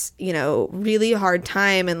this, you know, really hard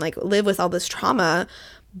time and, like, live with all this trauma.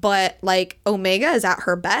 But, like, Omega is at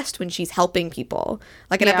her best when she's helping people.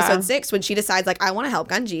 Like, in episode 6, when she decides, like, I want to help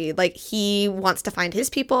Gungi. Like, he wants to find his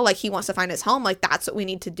people. Like, he wants to find his home. Like, that's what we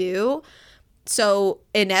need to do. So,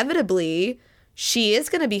 inevitably, she is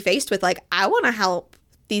going to be faced with, like, I want to help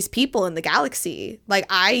these people in the galaxy. Like,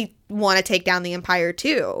 I want to take down the Empire,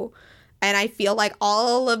 too. And I feel like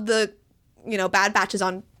all of the, you know, Bad Batch is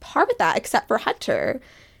on par with that, except for Hunter.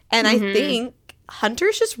 And I think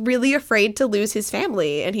Hunter's just really afraid to lose his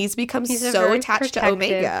family, and he's become so attached to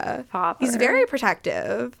Omega. Father. He's very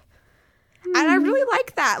protective. And I really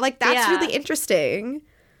like that. Like, that's really interesting.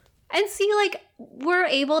 And see, like, we're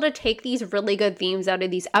able to take these really good themes out of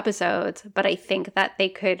these episodes, but I think that they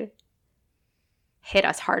could hit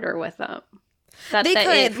us harder with them. That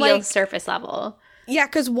it feels, like, surface level. Yeah,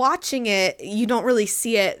 because watching it, you don't really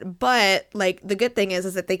see it. But, like, the good thing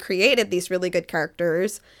is that they created these really good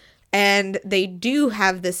characters, and they do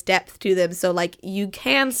have this depth to them. So, like, you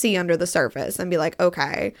can see under the surface and be like,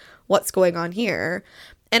 okay, what's going on here?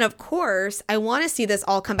 And, of course, I want to see this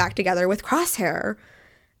all come back together with Crosshair.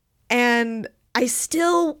 And I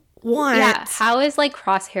still want... Yeah, how is, like,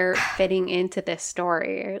 Crosshair fitting into this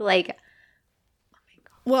story? Like, oh my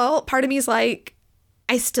God. Well, part of me is like,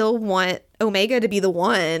 I still want Omega to be the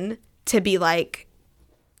one to be like,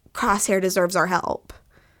 Crosshair deserves our help.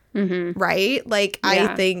 Right? Like,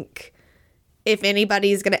 I think if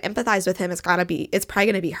anybody's going to empathize with him, it's probably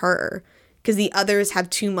going to be her. Because the others have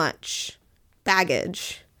too much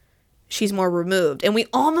baggage. She's more removed. And we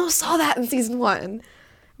almost saw that in season 1.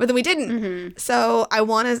 But then we didn't. So I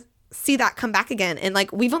want to see that come back again. And,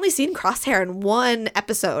 like, we've only seen Crosshair in 1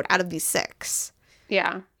 episode out of these 6.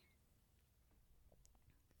 Yeah.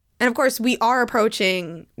 And, of course, we are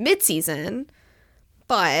approaching mid-season.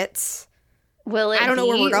 But will it I don't know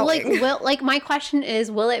where we're going. Like, my question is,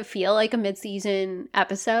 will it feel like a mid-season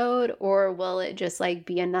episode? Or will it just, like,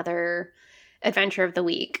 be another adventure of the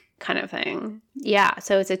week kind of thing? Yeah.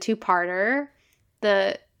 So it's a 2-parter.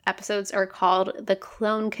 The episodes are called The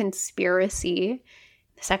Clone Conspiracy.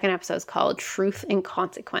 The second episode is called Truth and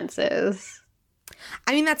Consequences.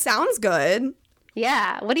 I mean, that sounds good.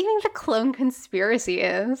 Yeah. What do you think The Clone Conspiracy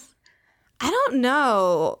is? I don't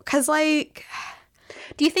know. Because, like...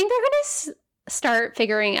 Do you think they're going to start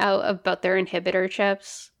figuring out about their inhibitor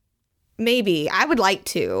chips? Maybe. I would like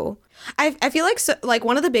to. I feel like like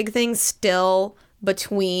one of the big things still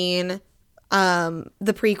between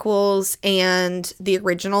the prequels and the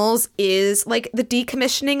originals is like the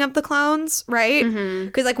decommissioning of the clones, right?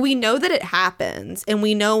 Because like we know that it happens and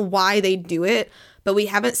we know why they do it, but we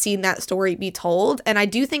haven't seen that story be told. And I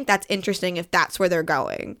do think that's interesting if that's where they're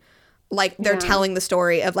going. Like they're telling the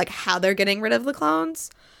story of like how they're getting rid of the clones,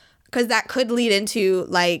 because that could lead into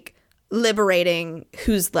like liberating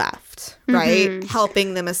who's left, right?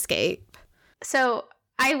 Helping them escape. So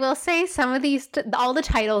I will say some of these, all the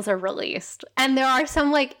titles are released, and there are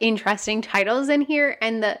some like interesting titles in here.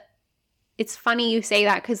 And it's funny you say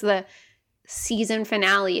that because the season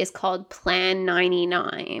finale is called Plan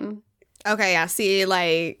 99. Okay, yeah. See,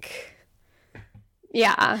 like,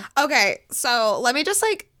 yeah. Okay, so let me just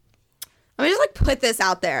put this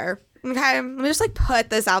out there. Okay, let me just like put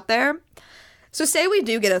this out there. So say we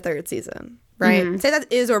do get a third season, right? Say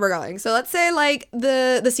that is where we're going. So let's say like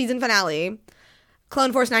the season finale,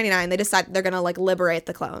 Clone Force 99, they decide they're gonna like liberate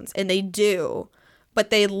the clones, and they do, but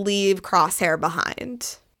they leave Crosshair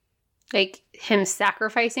behind. Like him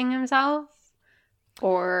sacrificing himself,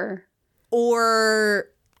 or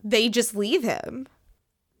they just leave him.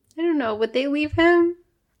 I don't know. Would they leave him?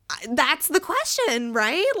 That's the question,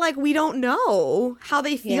 right? Like we don't know how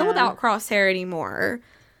they feel about Crosshair anymore.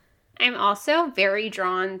 I'm also very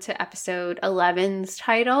drawn to episode 11's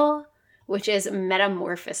title, which is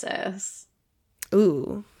Metamorphosis.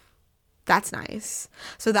 Ooh, that's nice.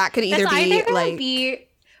 So that could either be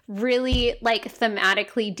really like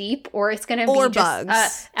thematically deep, or it's gonna be just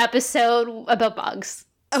bugs. A episode about bugs.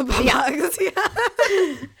 About bugs, yeah.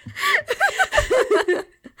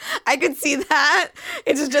 I could see that.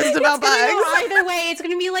 It's just about bugs. Go either way, it's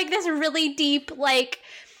gonna be like this really deep, like,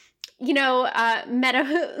 you know,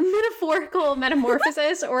 metaphorical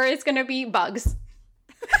metamorphosis, or it's gonna be bugs.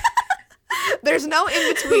 There's no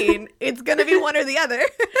in between. It's gonna be one or the other.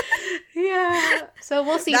 Yeah. So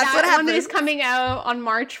we'll see. That's that one is coming out on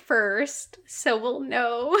March 1st, so we'll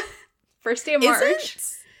know. First day of March.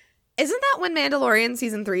 Isn't that when Mandalorian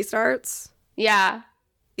season 3 starts? Yeah.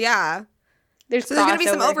 Yeah. There's gonna be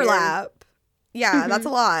some overlap. Here. Yeah, that's a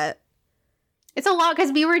lot. It's a lot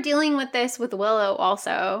because we were dealing with this with Willow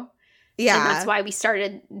also. Yeah. And that's why we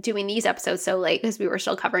started doing these episodes so late, because we were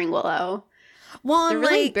still covering Willow. Well, they're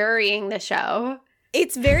really burying the show.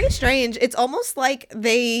 It's very strange. It's almost like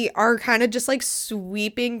they are kind of just like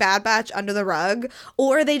sweeping Bad Batch under the rug,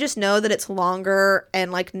 or they just know that it's longer and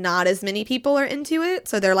like not as many people are into it,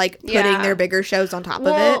 so they're like putting their bigger shows on top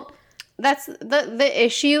of it. That's the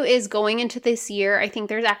issue is going into this year. I think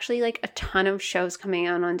there's actually like a ton of shows coming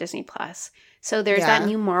out on Disney Plus. So there's that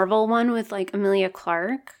new Marvel one with like Emilia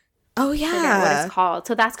Clarke. Oh yeah, I forget what it's called.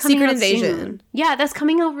 So that's coming out soon. Yeah, that's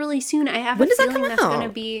coming out really soon. I have a feeling that's going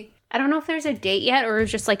to be. I don't know if there's a date yet, or it's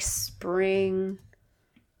just like spring.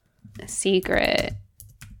 Secret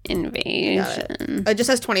Invasion. It just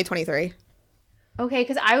says 2023. Okay,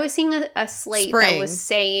 because I was seeing a slate that was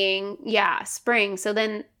saying spring. So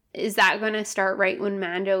then, is that going to start right when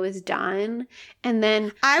Mando is done? And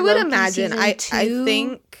then I would imagine. I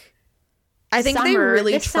think they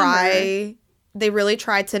really try. Summer. They really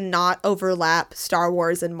tried to not overlap Star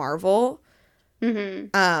Wars and Marvel.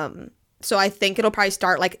 So I think it'll probably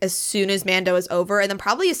start like as soon as Mando is over, and then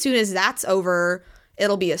probably as soon as that's over,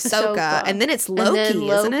 it'll be Ahsoka. And then it's Loki,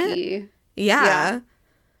 isn't it? Yeah.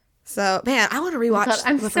 So man, I want to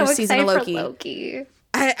rewatch the first season of Loki. For Loki.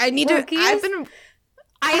 I need to. I've been.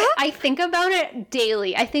 I think about it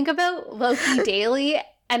daily. I think about Loki daily,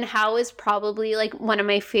 and how is probably like one of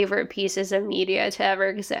my favorite pieces of media to ever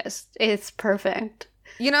exist. It's perfect.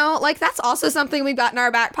 You know, like that's also something we've got in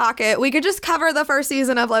our back pocket. We could just cover the first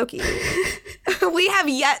season of Loki. We have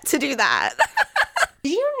yet to do that. Do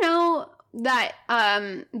you know that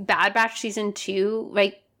Bad Batch season 2,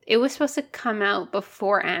 like it was supposed to come out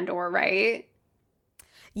before Andor, right?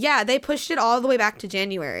 Yeah, they pushed it all the way back to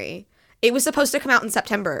January. It was supposed to come out in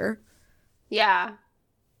September. Yeah.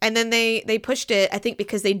 And then they pushed it, I think,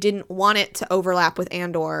 because they didn't want it to overlap with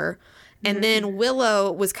Andor. And then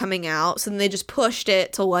Willow was coming out, so then they just pushed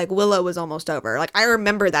it till, like, Willow was almost over. Like, I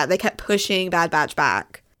remember that. They kept pushing Bad Batch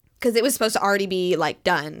back. Because it was supposed to already be, like,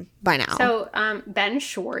 done by now. So, Ben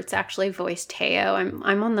Schwartz actually voiced Teo.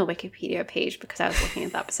 I'm on the Wikipedia page because I was looking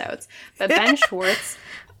at the episodes. But Ben Schwartz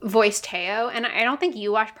voiced Teo. And I don't think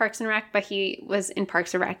you watched Parks and Rec, but he was in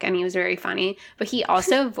Parks and Rec, and he was very funny. But he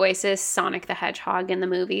also voices Sonic the Hedgehog in the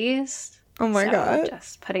movies. Oh, my God.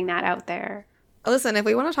 Just putting that out there. Listen, if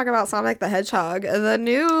we want to talk about Sonic the Hedgehog, the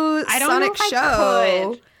new Sonic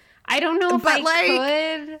show. I don't know if I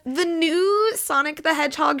could. The new Sonic the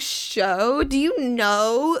Hedgehog show, do you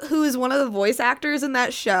know who is one of the voice actors in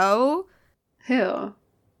that show? Who?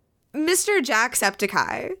 Mr.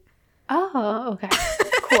 Jacksepticeye. Oh, okay.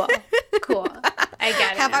 Cool. Cool. I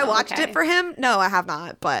get it. Have I watched it for him? No, I have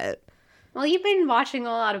not, but... Well, you've been watching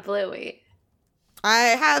a lot of Bluey. I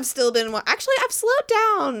have still been... Actually, I've slowed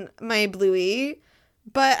down my Bluey,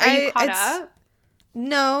 but Are you caught up?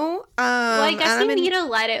 No. Well, I guess you need to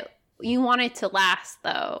let it... You want it to last,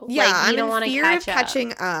 though. Yeah, like, I'm in fear of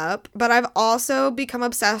catching up, but I've also become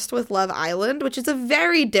obsessed with Love Island, which is a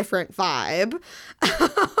very different vibe.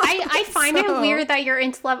 I find it weird that you're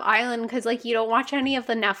into Love Island because, like, you don't watch any of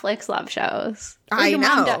the Netflix love shows. I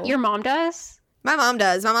know. Your mom does? My mom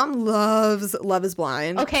does. My mom loves Love is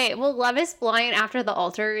Blind. Okay, well, Love is Blind After the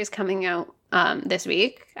Altar is coming out this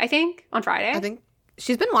week, I think, on Friday. I think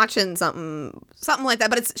she's been watching something like that,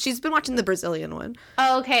 but she's been watching the Brazilian one.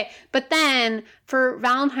 Oh, okay. But then for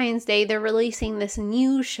Valentine's Day, they're releasing this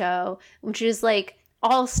new show, which is like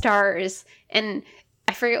all stars, and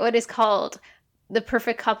I forget what it's called, The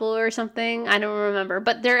Perfect Couple or something. I don't remember.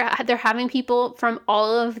 But they're having people from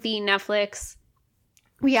all of the Netflix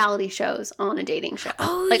reality shows on a dating show.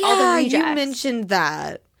 Oh, like yeah, all the rejects. you mentioned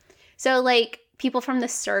that. So like people from The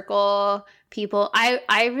Circle,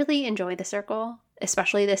 I really enjoy The Circle.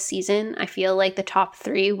 Especially this season, I feel like the top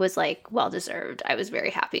 3 was like well deserved. I was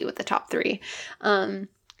very happy with the top 3.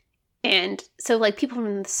 And so like people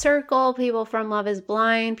from The Circle, people from Love is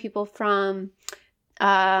Blind, people from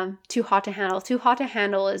Too Hot to Handle. Too Hot to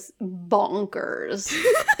Handle is bonkers.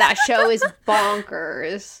 That show is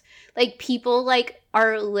bonkers. Like people like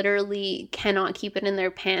are literally cannot keep it in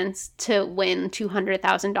their pants to win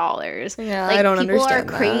 $200,000. Yeah, like, I don't understand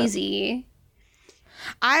people are crazy.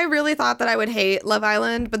 I really thought that I would hate Love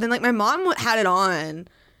Island, but then like my mom had it on,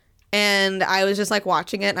 and I was just like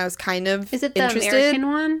watching it, and I was kind of Is it the interested. American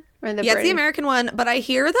one or the Yeah, it's the American one, but I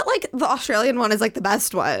hear that like the Australian one is like the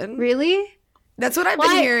best one. Really? That's what I've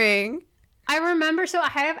been hearing. I remember. So I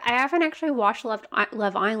haven't actually watched Love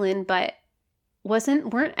Island, but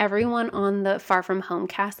weren't everyone on the Far From Home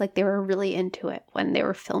cast like they were really into it when they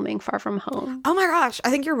were filming Far From Home? Oh my gosh, I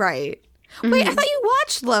think you're right. Mm-hmm. Wait, I thought you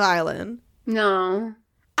watched Love Island. No.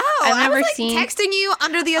 Oh, I've never was like seen... texting you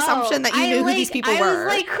under the assumption that you knew who these people were. I was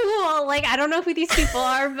like, cool. Like, I don't know who these people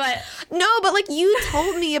are, but... No, but like you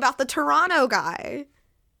told me about the Toronto guy.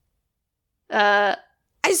 I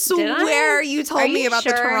swear you told me about the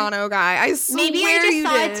Toronto guy. I swear Maybe I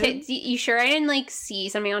just saw it. You sure I didn't like see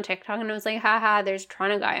something on TikTok and I was like, haha, there's a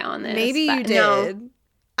Toronto guy on this. Maybe you did. No.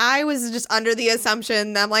 I was just under the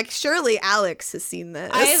assumption that I'm like, surely Alex has seen this.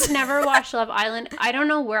 I've never watched Love Island. I don't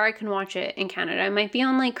know where I can watch it in Canada. It might be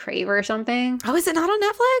on like Crave or something. Oh, is it not on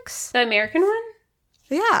Netflix? The American one?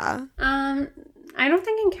 Yeah. I don't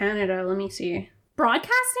think in Canada. Let me see.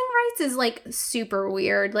 Broadcasting rights is like super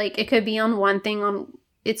weird. Like it could be on one thing on.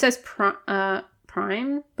 It says Prime,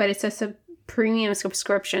 but it says a premium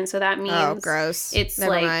subscription, so that means gross. It's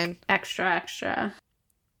Never like mind. extra.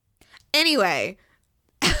 Anyway,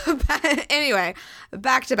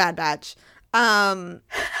 back to Bad Batch.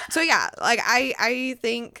 So yeah, like I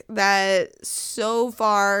think that so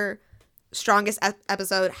far strongest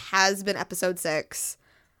episode has been episode 6.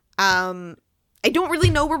 I don't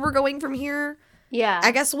really know where we're going from here. Yeah.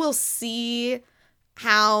 I guess we'll see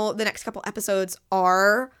how the next couple episodes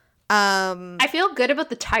are. I feel good about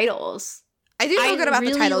the titles. I do feel good about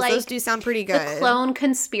really the titles. like Those do sound pretty good. The Clone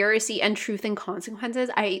Conspiracy and Truth and Consequences.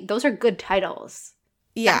 Those are good titles.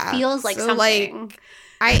 Yeah. That feels like so, something. Like,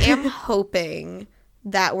 I am hoping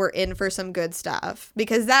that we're in for some good stuff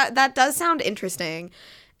because that does sound interesting.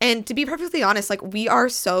 And to be perfectly honest, like we are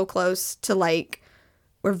so close to like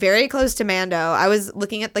we're very close to Mando. I was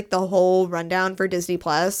looking at like the whole rundown for Disney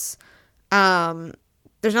Plus.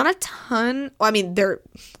 There's not a ton. Well, I mean, let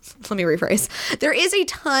me rephrase. There is a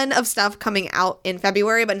ton of stuff coming out in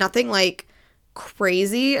February, but nothing like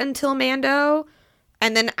crazy until Mando.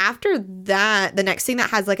 And then after that, the next thing that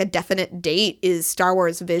has like a definite date is Star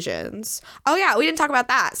Wars Visions. Oh yeah, we didn't talk about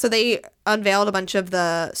that. So they unveiled a bunch of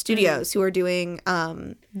the studios who are doing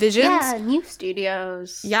Visions. Yeah, new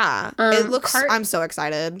studios. Yeah, it looks. I'm so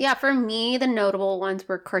excited. Yeah, for me, the notable ones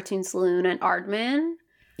were Cartoon Saloon and Aardman.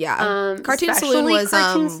 Yeah, Cartoon Saloon was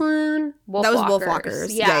Cartoon Saloon. That was Wolfwalkers.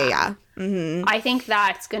 Yeah. Mm-hmm. I think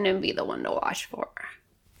that's gonna be the one to watch for.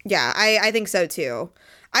 Yeah, I think so too.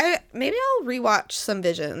 Maybe I'll rewatch some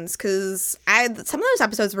Visions because some of those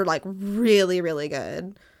episodes were like really, really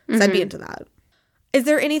good. So I'd be into that. Is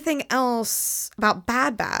there anything else about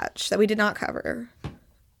Bad Batch that we did not cover?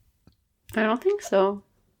 I don't think so.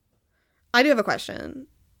 I do have a question.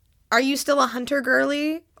 Are you still a Hunter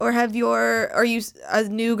girly, or are you a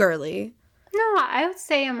new girly? No, I would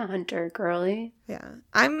say I'm a Hunter girly. Yeah,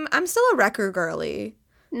 I'm still a Wrecker girly.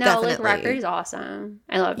 No, definitely. like Wrecker's awesome.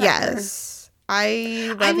 I love Wrecker. Yes,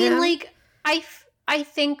 I love him. Like I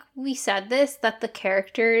think we said this, that the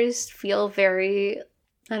characters feel very,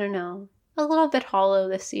 I don't know, a little bit hollow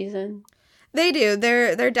this season. They do.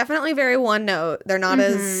 They're definitely very one note. They're not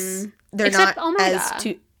as Except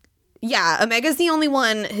Omega. Yeah, Omega's the only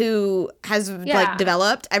one who has like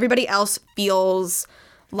developed. Everybody else feels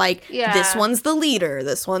like this one's the leader,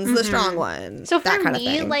 this one's the strong one. So for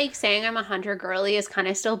me, like saying I'm a Hunter girly is kind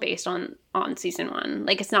of still based on season 1.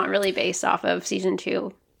 Like it's not really based off of season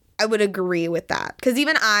 2. I would agree with that, because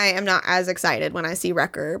even I am not as excited when I see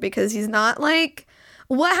Wrecker, because he's not like,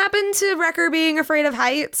 what happened to Wrecker being afraid of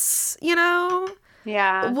heights, you know?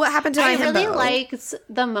 Yeah. What happened to my himbo? I really liked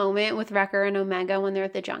the moment with Wrecker and Omega when they're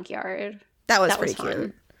at the junkyard. That was pretty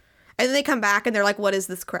cute. And then they come back and they're like, what is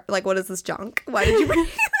this what is this junk? Why did you bring it?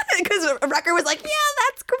 Because Wrecker was like, yeah,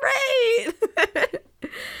 that's great.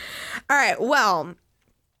 All right, well,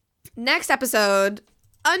 next episode,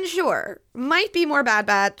 unsure. Might be more Bad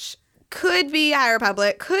Batch. Could be High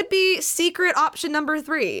Republic. Could be secret option number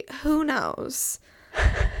 3. Who knows?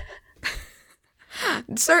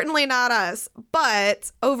 Certainly not us.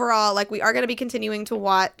 But overall, like, we are going to be continuing to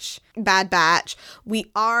watch Bad Batch.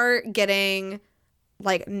 We are getting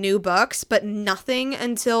like new books, but nothing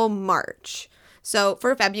until March. So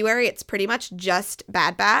for February, it's pretty much just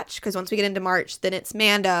Bad Batch, because once we get into March, then it's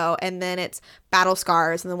Mando, and then it's Battle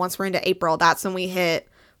Scars, and then once we're into April, that's when we hit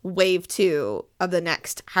wave 2 of the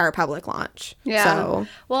next High Republic launch. Yeah. So,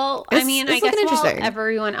 well, I mean, I guess while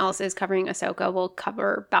everyone else is covering Ahsoka, we'll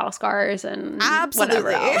cover Battle Scars and whatever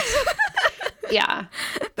else. Yeah.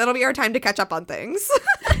 That'll be our time to catch up on things.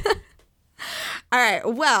 All right,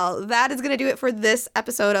 well, that is going to do it for this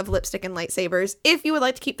episode of Lipstick and Lightsabers. If you would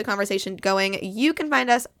like to keep the conversation going, you can find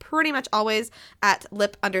us pretty much always at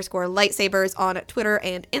lip_lightsabers on Twitter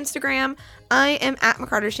and Instagram. I am at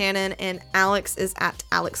McCarter Shannon, and Alex is at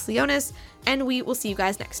Alex Leonis, and we will see you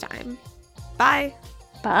guys next time. Bye.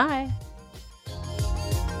 Bye.